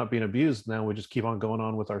if they're not being abused, now we just keep on going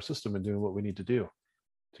on with our system and doing what we need to do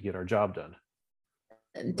to get our job done.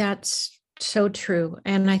 that's so true.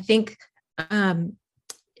 And I think um,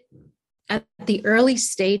 at the early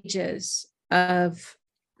stages of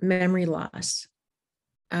memory loss,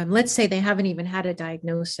 let's say they haven't even had a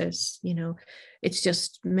diagnosis, it's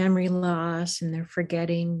just memory loss and they're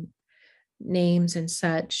forgetting names and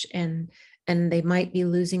such, and they might be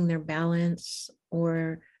losing their balance,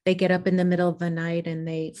 or they get up in the middle of the night and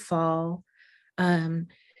they fall.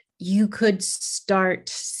 You could start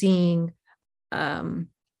seeing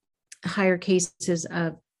higher cases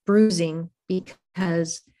of bruising,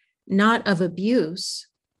 because not of abuse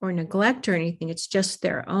or neglect or anything, it's just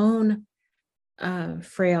their own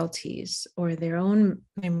frailties or their own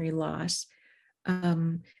memory loss.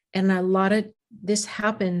 And a lot of this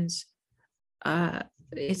happens,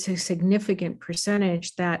 it's a significant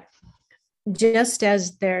percentage that just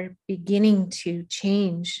as they're beginning to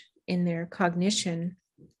change in their cognition,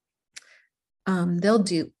 they'll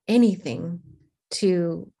do anything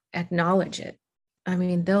to acknowledge it. I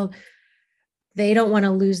mean, they don't want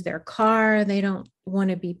to lose their car. They don't want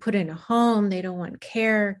to be put in a home. They don't want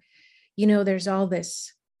care. There's all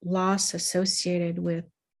this loss associated with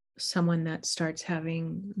someone that starts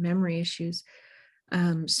having memory issues.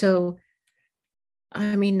 So,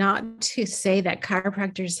 I mean, not to say that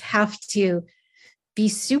chiropractors have to be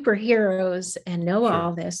superheroes and know Sure.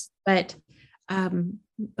 all this, but in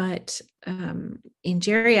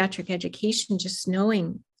geriatric education, just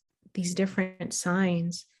knowing these different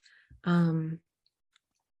signs. I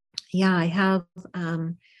have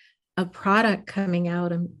a product coming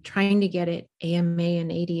out. I'm trying to get it AMA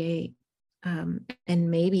and ADA, and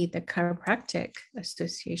maybe the Chiropractic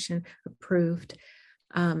Association approved.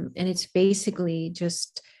 And it's basically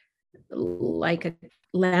just like a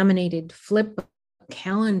laminated flip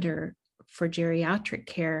calendar for geriatric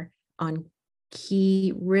care on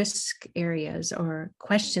key risk areas or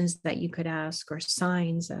questions that you could ask or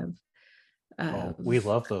signs of. We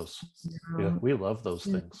love those. Yeah, we love those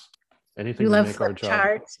things. Anything You to love make our flip job.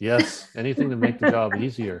 charts? Yes, anything to make the job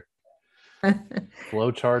easier.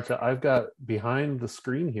 Flow charts. I've got behind the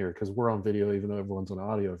screen here, because we're on video, even though everyone's on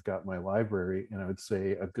audio, I've got my library, and I would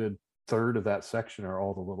say a good third of that section are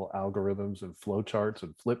all the little algorithms and flow charts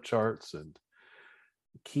and flip charts and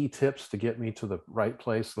key tips to get me to the right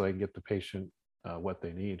place so I can get the patient what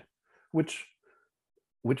they need. Which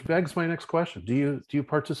begs my next question. Do you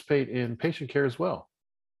participate in patient care as well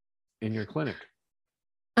in your clinic?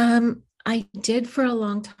 I did for a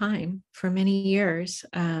long time, for many years.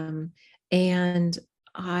 And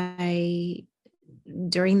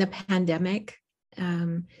during the pandemic,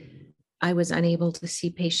 I was unable to see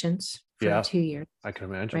patients for 2 years. I can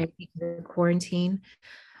imagine. Right, because of quarantine.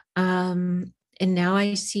 And now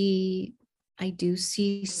I do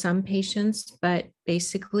see some patients, but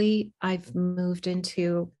basically I've moved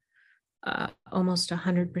into almost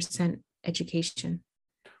 100% education.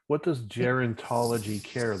 What does gerontology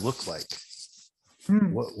care look like?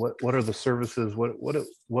 Mm. What are the services? What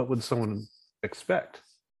would someone expect?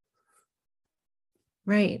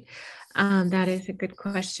 Right. That is a good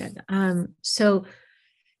question. So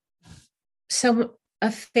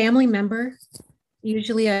a family member,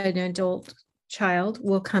 usually an adult child,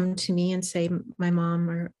 will come to me and say, my mom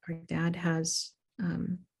or dad has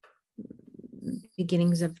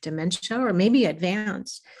beginnings of dementia or maybe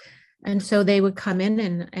advanced. And so they would come in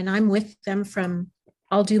and I'm with them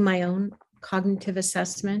I'll do my own cognitive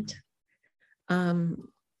assessment.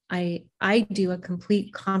 I do a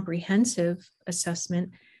complete comprehensive assessment,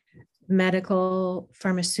 medical,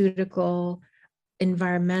 pharmaceutical,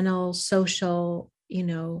 environmental, social,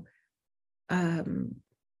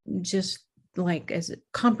 just like as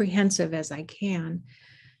comprehensive as I can.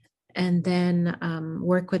 And then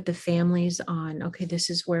work with the families on, okay, this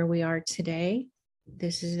is where we are today.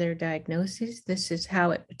 This is their diagnosis. This is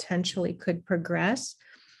how it potentially could progress.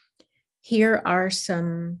 Here are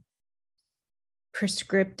some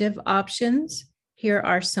prescriptive options. Here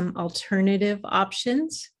are some alternative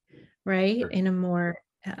options, right? Sure. In a more,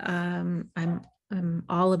 I'm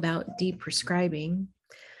all about deprescribing.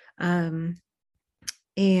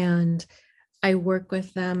 And I work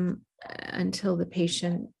with them until the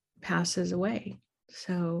patient passes away.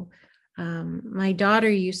 So my daughter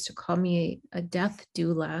used to call me a death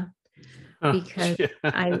doula because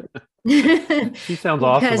I she sounds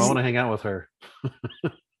awesome. I want to hang out with her.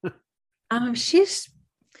 She's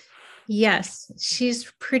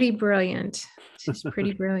pretty brilliant. She's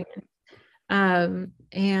pretty brilliant.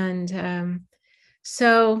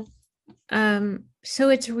 So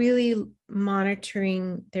it's really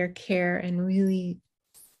monitoring their care and really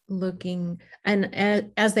looking,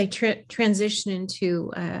 and as they transition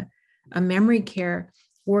into a memory care,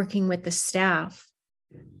 working with the staff,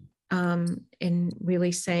 and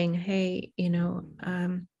really saying, hey,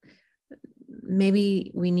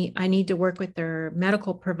 maybe I need to work with their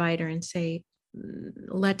medical provider and say,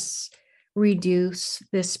 let's reduce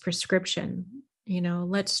this prescription.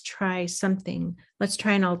 Let's try something. Let's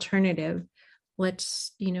try an alternative.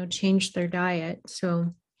 Let's, change their diet.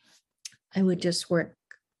 So I would just work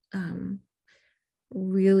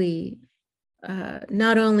really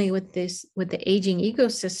not only with the aging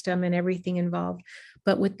ecosystem and everything involved,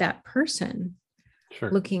 but with that person. Sure.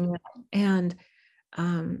 Looking at, and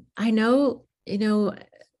I know,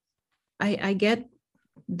 I get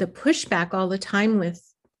the pushback all the time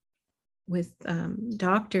with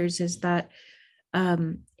doctors is that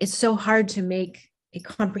it's so hard to make a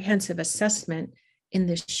comprehensive assessment in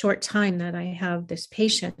this short time that I have this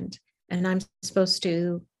patient, and I'm supposed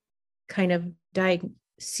to kind of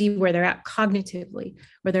see where they're at cognitively,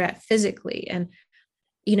 where they're at physically. And,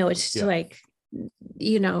 it's like,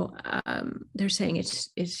 they're saying it's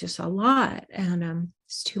just a lot, and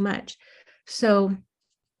it's too much. So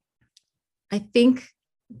I think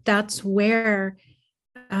that's where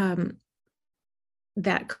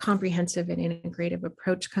that comprehensive and integrative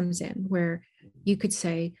approach comes in, where you could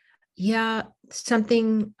say, yeah,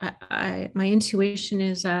 something, my intuition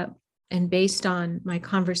is up, and based on my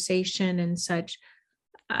conversation and such,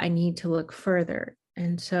 I need to look further.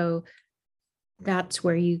 And so that's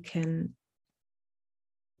where you can,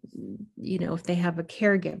 if they have a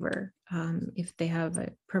caregiver, if they have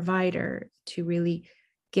a provider, to really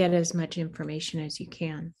get as much information as you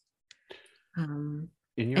can. In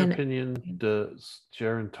your opinion, does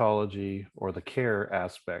gerontology, or the care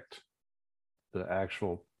aspect, the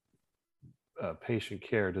actual patient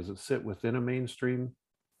care, does it sit within a mainstream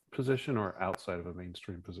position or outside of a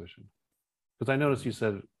mainstream position? Because I noticed you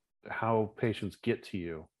said how patients get to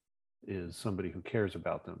you is somebody who cares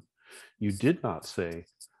about them. You did not say,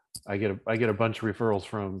 I get a bunch of referrals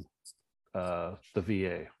from the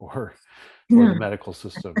VA or the medical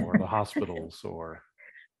system or the hospitals or.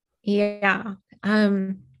 Yeah.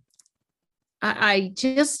 I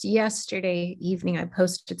just yesterday evening, I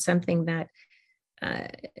posted something that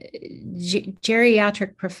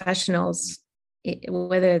geriatric professionals,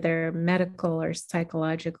 whether they're medical or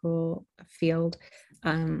psychological field,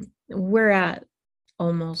 we're at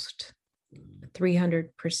almost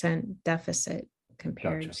 300% deficit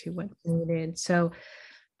compared to what's needed. So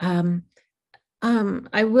I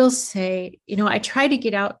will say, I try to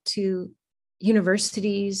get out to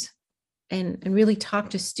universities and really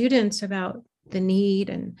talk to students about the need,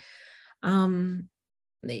 and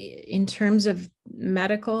in terms of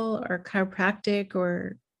medical or chiropractic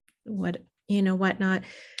or whatnot,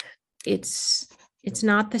 it's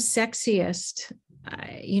not the sexiest.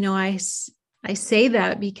 I say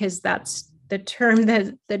that because that's the term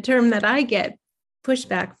that I get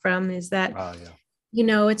pushback from, is that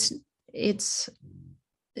it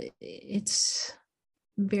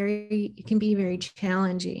can be very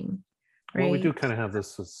challenging. Right? Well, we do kind of have this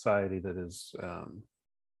society that is, from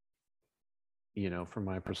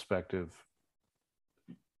my perspective,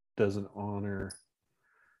 doesn't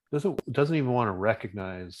even want to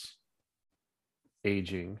recognize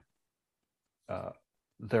aging.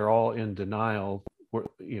 They're all in denial,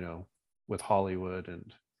 with Hollywood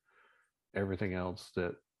and everything else,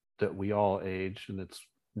 that we all age, and it's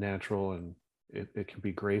natural, and it can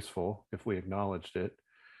be graceful if we acknowledged it.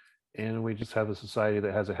 And we just have a society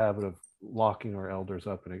that has a habit of locking our elders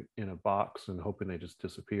up in a box and hoping they just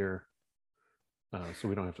disappear. so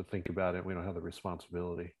we don't have to think about it. We don't have the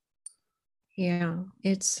responsibility. Yeah,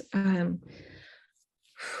 it's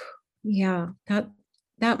yeah, that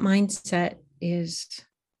mindset is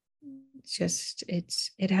just,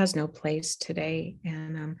 it has no place today.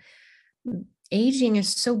 And aging is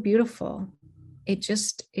so beautiful. It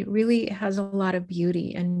really has a lot of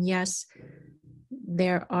beauty. And yes,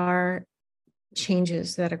 there are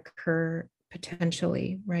changes that occur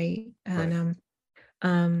potentially, right? Right.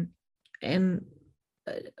 And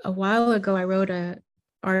a while ago I wrote a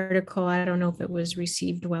article, I don't know if it was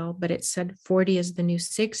received well, but it said 40 is the new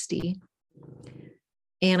 60.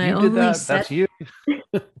 And I You did only that? said That's you?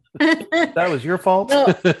 That was your fault?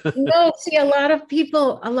 no, no, see, a lot of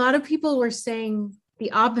people were saying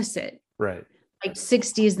the opposite. Right. Like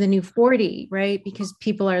 60 is the new 40, right? Because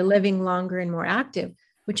people are living longer and more active,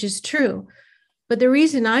 which is true. But the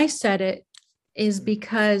reason I said it is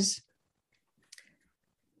because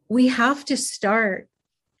we have to start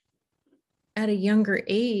at a younger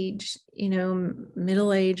age,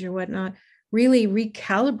 middle age or whatnot, really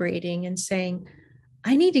recalibrating and saying,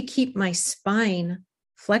 I need to keep my spine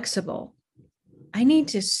flexible. I need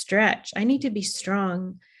to stretch. I need to be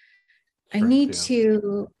strong. I need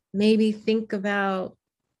to maybe think about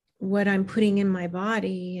what I'm putting in my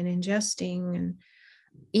body and ingesting, and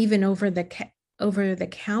even over the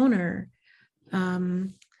counter.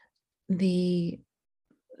 And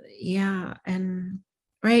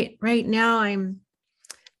right now I'm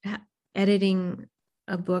editing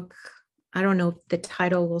a book. I don't know if the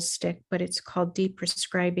title will stick, but it's called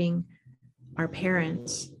Deprescribing Our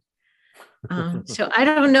Parents. So I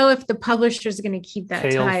don't know if the publisher is going to keep that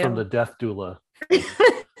Tales title. from the Death Doula.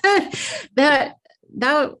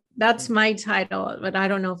 That's my title, but I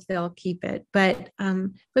don't know if they'll keep it. But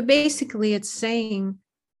basically it's saying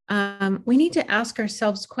we need to ask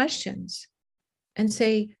ourselves questions and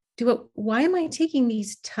say, why am I taking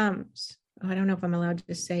these Tums? Oh, I don't know if I'm allowed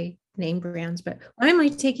to say name brands, but why am I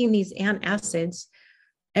taking these antacids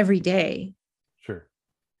every day? Sure.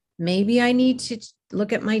 Maybe I need to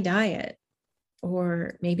look at my diet,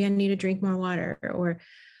 or maybe I need to drink more water, or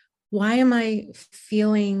why am I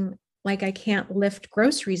feeling like I can't lift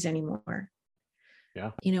groceries anymore?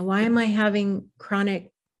 Yeah. Why am I having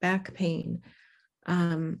chronic back pain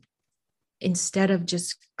instead of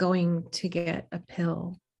just going to get a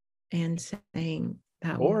pill and saying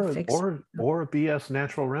that will fix it? Or a BS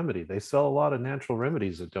natural remedy. They sell a lot of natural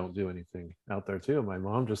remedies that don't do anything out there too. My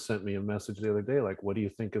mom just sent me a message the other day, like, what do you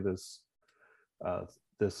think of this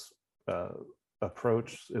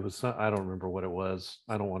approach? It was, I don't remember what it was.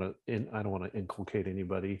 I don't want to inculcate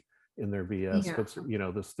anybody in their BS, Yeah. but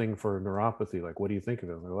this thing for neuropathy, like, what do you think of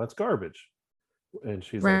it? Well, that's garbage. And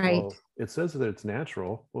she's Right. like, well, it says that it's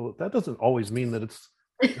natural. Well, that doesn't always mean that it's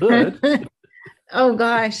good. Oh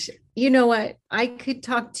gosh, you know what? I could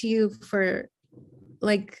talk to you for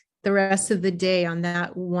like the rest of the day on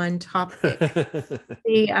that one topic.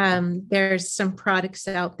 There's some products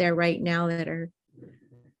out there right now that are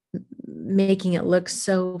making it look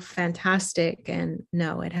so fantastic, and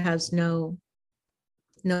no, it has no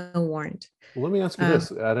warrant. Well, let me ask you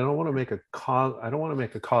this. I don't want to make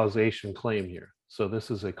a causation claim here. So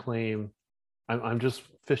this is a claim. I'm just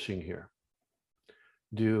fishing here.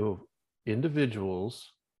 Do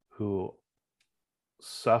individuals who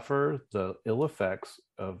suffer the ill effects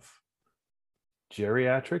of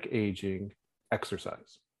geriatric aging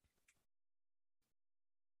exercise?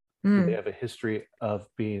 Do they have a history of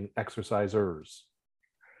being exercisers?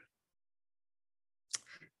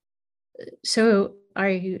 So are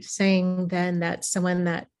you saying then that someone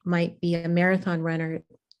that might be a marathon runner,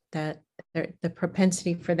 that the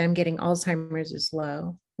propensity for them getting Alzheimer's is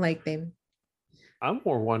low? I'm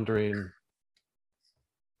more wondering,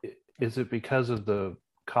 is it because of the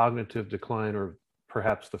cognitive decline, or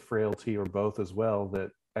perhaps the frailty, or both as well,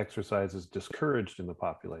 that exercise is discouraged in the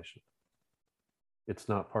population? It's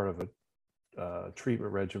not part of a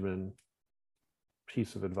treatment regimen,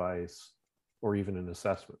 piece of advice, or even an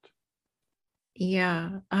assessment.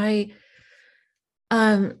 Yeah, and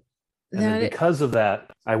then because of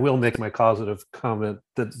that, I will make my causative comment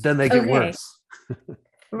that then they get worse.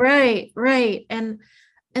 Right. And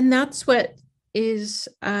that's what is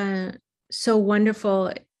so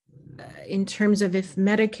wonderful in terms of if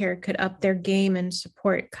Medicare could up their game and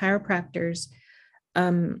support chiropractors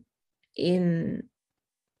in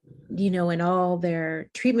all their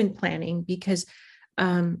treatment planning, because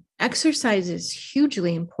exercise is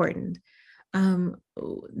hugely important.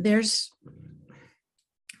 There's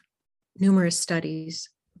numerous studies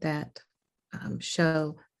that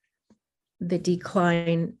show the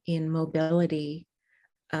decline in mobility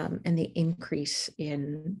and the increase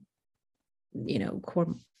in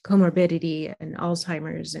comorbidity and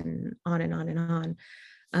Alzheimer's and on and on and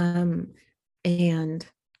on. And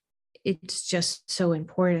it's just so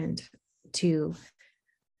important to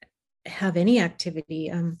have any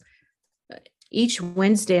activity. Each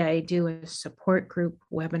Wednesday, I do a support group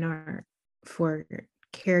webinar for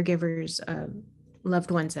caregivers of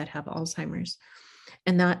loved ones that have Alzheimer's.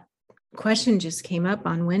 And that question just came up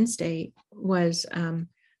on Wednesday was,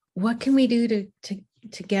 what can we do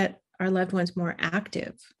to get our loved ones more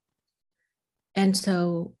active? And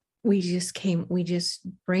so we just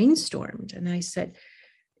brainstormed, and I said,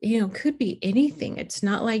 could be anything. It's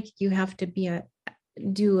not like you have to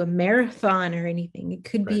do a marathon or anything. It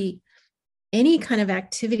could be any kind of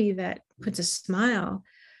activity that puts a smile.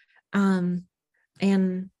 And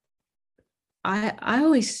I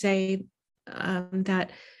always say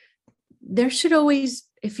that there should always,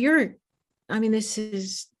 this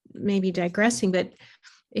is maybe digressing, but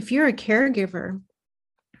if you're a caregiver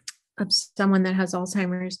of someone that has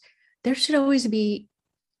Alzheimer's, there should always be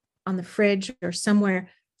on the fridge or somewhere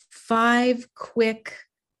 5 quick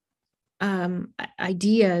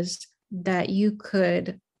ideas that you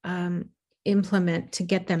could implement to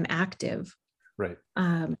get them active. Right.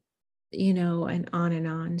 And on and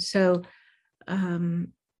on. So,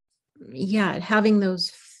 having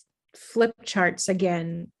those flip charts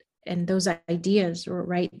again, and those ideas were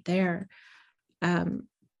right there.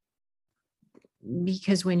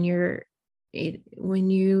 Because when you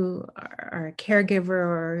are a caregiver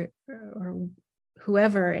or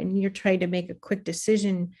whoever, and you're trying to make a quick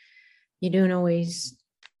decision, you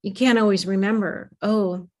can't always remember,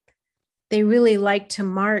 they really like to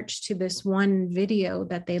march to this one video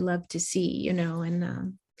that they love to see,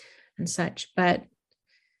 and such. But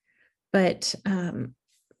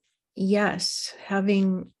yes,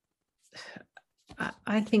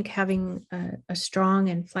 I think having a strong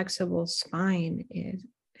and flexible spine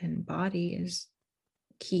and body is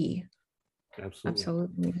key.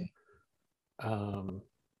 Absolutely.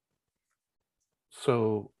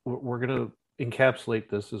 So we're going to encapsulate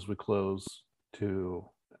this as we close.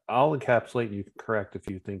 I'll encapsulate, and you can correct if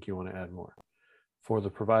you think you want to add more. For the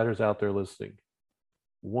providers out there listening,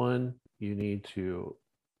 one, you need to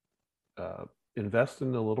invest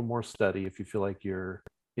in a little more study if you feel like you're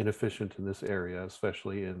inefficient in this area,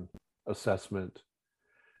 especially in assessment,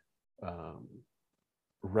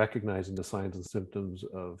 recognizing the signs and symptoms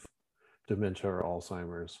of dementia or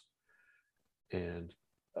Alzheimer's, and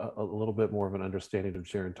a little bit more of an understanding of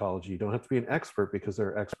gerontology. You don't have to be an expert, because there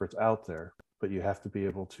are experts out there, but you have to be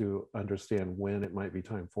able to understand when it might be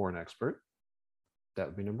time for an expert. That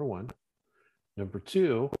would be number one. Number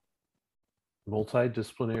two,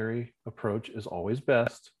 multidisciplinary approach is always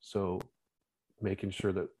best. So making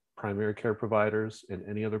sure that primary care providers and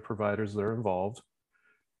any other providers that are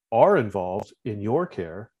involved in your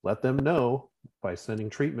care. Let them know by sending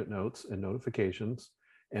treatment notes and notifications,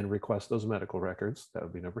 and request those medical records. That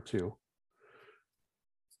would be number two.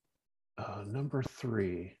 Number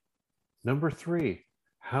three,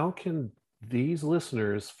 how can these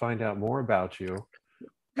listeners find out more about you,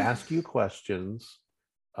 ask you questions,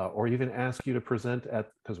 or even ask you to present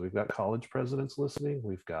because we've got college presidents listening,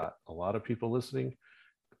 we've got a lot of people listening,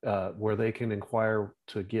 where they can inquire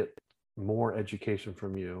to get more education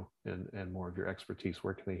from you and more of your expertise?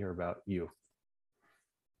 Where can they hear about you?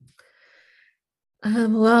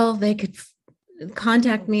 Well, they could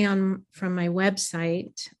contact me from my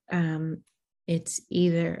website. It's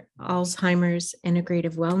either Alzheimer's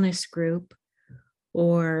Integrative Wellness Group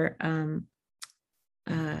or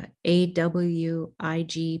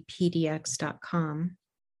awigpdx.com.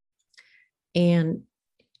 And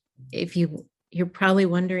if you're probably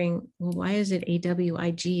wondering, well, why is it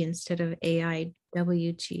AWIG instead of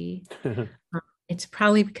AIWG? It's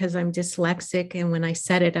probably because I'm dyslexic, and when I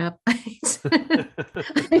set it up, I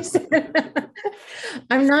said,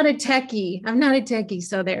 I'm not a techie,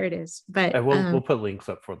 so there it is. But we'll put links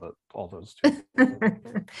up for all those too.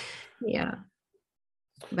 Yeah,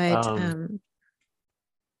 but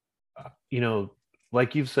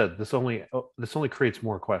like you've said, this only creates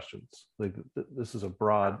more questions. Like this is a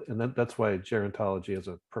broad, and that's why gerontology as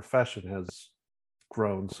a profession has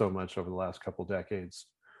grown so much over the last couple decades,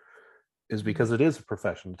 is because it is a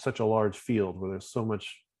profession. It's such a large field where there's so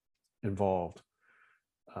much involved,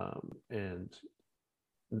 and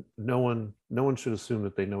no one should assume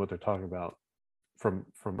that they know what they're talking about. From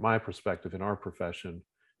my perspective, in our profession,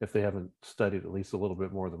 if they haven't studied at least a little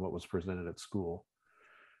bit more than what was presented at school.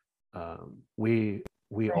 We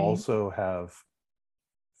right. also have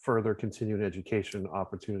further continuing education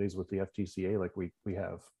opportunities with the FTCA. Like we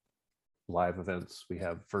have live events, we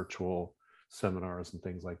have virtual seminars and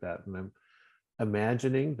things like that. And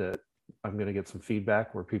imagining that I'm going to get some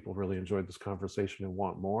feedback where people really enjoyed this conversation and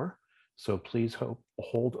want more. So please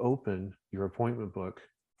hold open your appointment book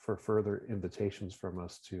for further invitations from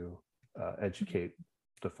us to educate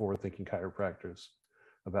the forward-thinking chiropractors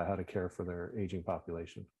about how to care for their aging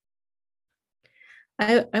population.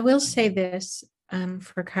 I will say this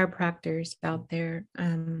for chiropractors out there,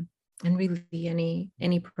 and really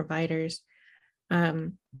any providers.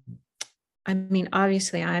 I mean,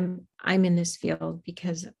 obviously, I'm in this field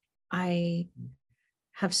because I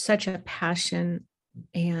have such a passion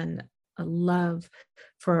and a love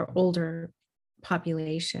for older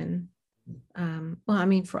population. Well, I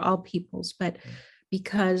mean, for all peoples, but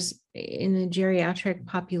because in the geriatric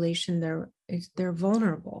population, they're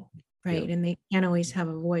vulnerable, right? Yeah. And they can't always have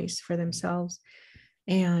a voice for themselves.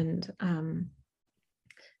 And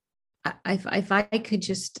if I could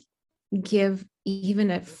just give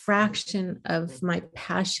even a fraction of my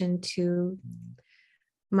passion to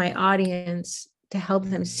my audience to help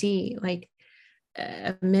them see, like,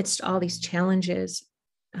 amidst all these challenges,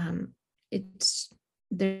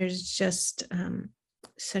 there's just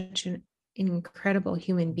such an incredible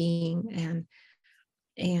human being,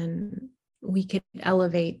 and we could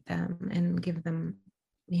elevate them and give them,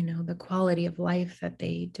 the quality of life that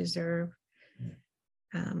they deserve.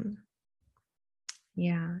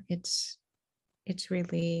 Yeah, it's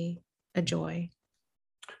really a joy.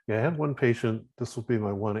 Yeah, I had one patient, this will be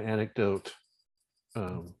my one anecdote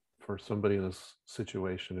for somebody in this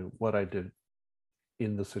situation, and what I did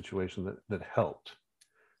in the situation that helped.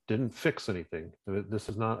 Didn't fix anything. This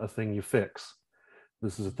is not a thing you fix.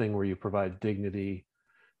 This is a thing where you provide dignity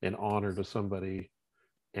and honor to somebody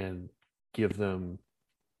and give them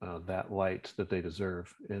that light that they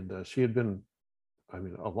deserve. And she had been,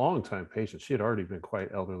 a long time patient. She had already been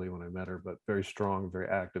quite elderly when I met her, but very strong, very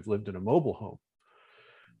active, lived in a mobile home.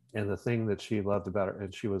 And the thing that she loved about her,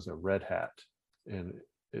 and she was a red hat. And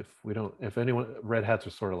red hats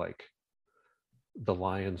are sort of like the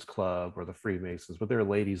Lions Club or the Freemasons, but they're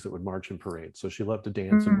ladies that would march in parades. So she loved to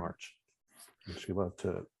dance and march. And she loved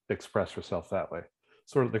to express herself that way.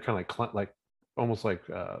 Sort of, they're kind of like almost like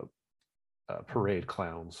parade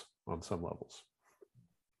clowns on some levels.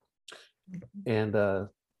 And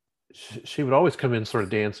she would always come in sort of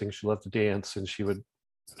dancing. She loved to dance, and she was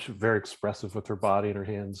very expressive with her body and her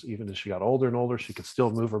hands. Even as she got older and older, she could still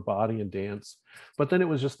move her body and dance. But then it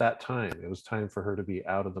was just that time. It was time for her to be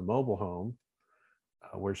out of the mobile home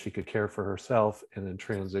where she could care for herself and then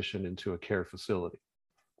transition into a care facility.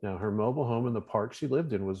 Now, her mobile home in the park she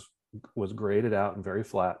lived in was graded out and very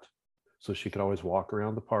flat. So she could always walk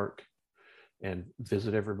around the park and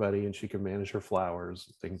visit everybody, and she could manage her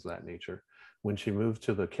flowers, things of that nature. When she moved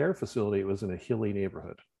to the care facility, it was in a hilly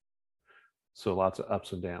neighborhood. So lots of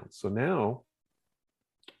ups and downs. So now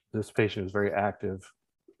this patient is very active,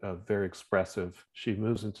 very expressive. She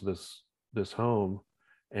moves into this home,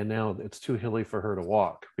 and now it's too hilly for her to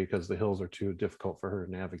walk because the hills are too difficult for her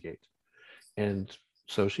to navigate. And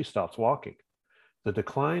so she stops walking. The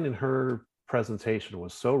decline in her presentation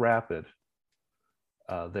was so rapid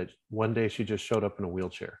that one day she just showed up in a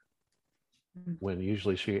wheelchair, when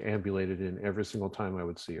usually she ambulated in every single time I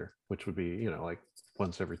would see her, which would be, like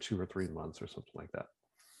once every 2 or 3 months or something like that.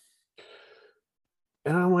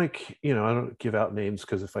 And I'm like, I don't give out names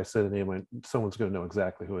because if I said a name, someone's going to know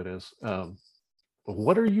exactly who it is.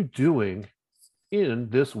 What are you doing in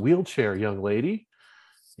this wheelchair, young lady?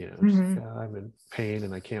 I'm in pain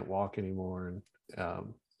and I can't walk anymore.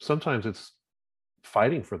 And sometimes it's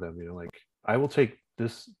fighting for them, like, I will take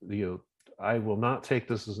this, I will not take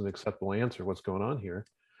this as an acceptable answer. What's going on here?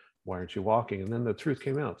 Why aren't you walking? And then the truth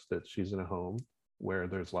came out that she's in a home where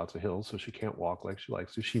there's lots of hills, so she can't walk like she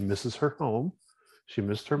likes to. She misses her home. She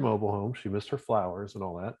missed her mobile home. She missed her flowers and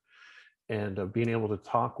all that. And being able to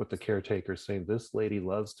talk with the caretaker, saying, this lady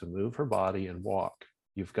loves to move her body and walk.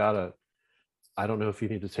 You've got to, I don't know if you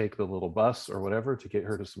need to take the little bus or whatever to get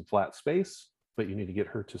her to some flat space, but you need to get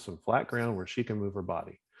her to some flat ground where she can move her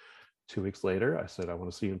body. 2 weeks later, I said, I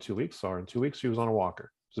want to see you in 2 weeks. Saw her in 2 weeks. She was on a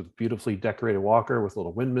walker. It was a beautifully decorated walker with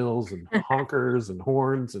little windmills and honkers and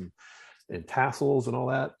horns and tassels and all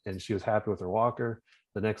that. And she was happy with her walker.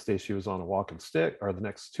 The next day she was on a walking stick, or the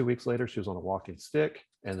next 2 weeks later, she was on a walking stick.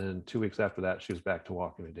 And then 2 weeks after that, she was back to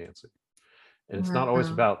walking and dancing. And it's not always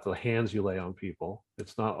about the hands you lay on people.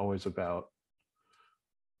 It's not always about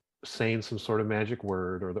saying some sort of magic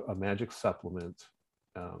word or a magic supplement.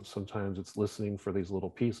 Sometimes it's listening for these little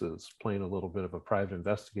pieces, playing a little bit of a private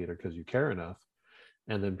investigator because you care enough,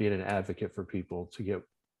 and then being an advocate for people to get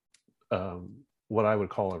what I would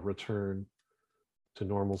call a return to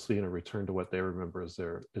normalcy and a return to what they remember as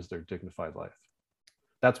their dignified life.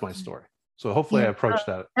 That's my story. So hopefully I Yeah. approached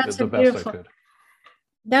that That's the a best I beautiful, could.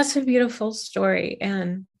 that's a beautiful story.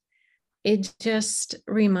 And it just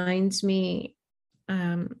reminds me,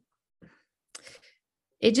 um,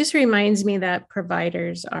 it just reminds me that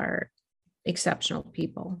providers are exceptional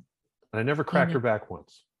people. I never You cracked know? her back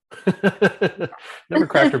once. Never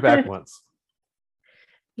cracked her back once.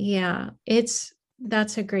 Yeah,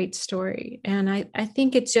 that's a great story. And I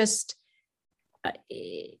think it's just,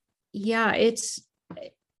 yeah, it's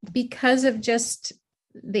because of just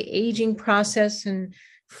the aging process and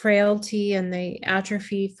frailty and the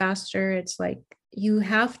atrophy faster. It's like you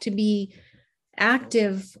have to be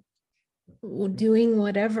active doing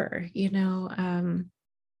whatever,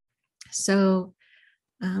 so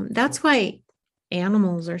that's why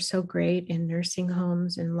animals are so great in nursing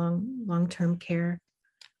homes and long-term care,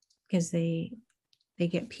 because they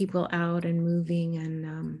get people out and moving.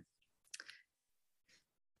 And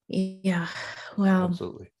yeah, well,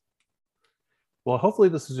 Absolutely. Well, hopefully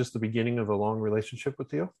this is just the beginning of a long relationship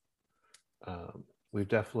with you. I've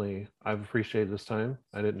appreciated this time.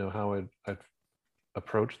 I didn't know how I'd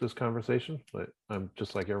approach this conversation, but I'm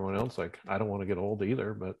just like everyone else. Like, I don't want to get old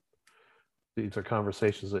either, but these are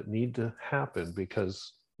conversations that need to happen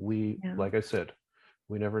because yeah. like I said,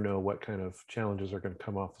 we never know what kind of challenges are going to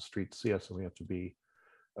come off the street to see us, and we have to be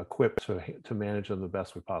equipped to manage them the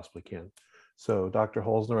best we possibly can. So, Dr.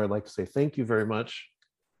 Holzner, I'd like to say thank you very much.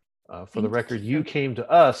 For the record, you came to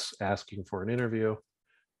us asking for an interview,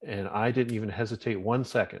 and I didn't even hesitate 1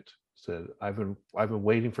 second. Said, I've been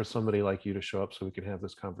waiting for somebody like you to show up so we can have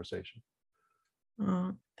this conversation.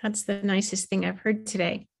 Oh, that's the nicest thing I've heard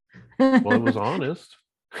today. Well, it was honest.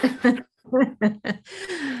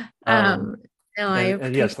 No, I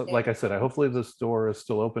and yes, appreciate like I said, hopefully this door is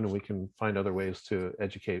still open and we can find other ways to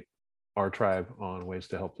educate our tribe on ways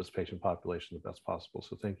to help this patient population the best possible.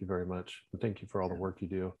 So thank you very much. And thank you for all the work you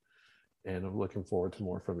do. And I'm looking forward to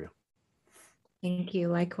more from you. Thank you.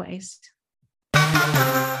 Likewise.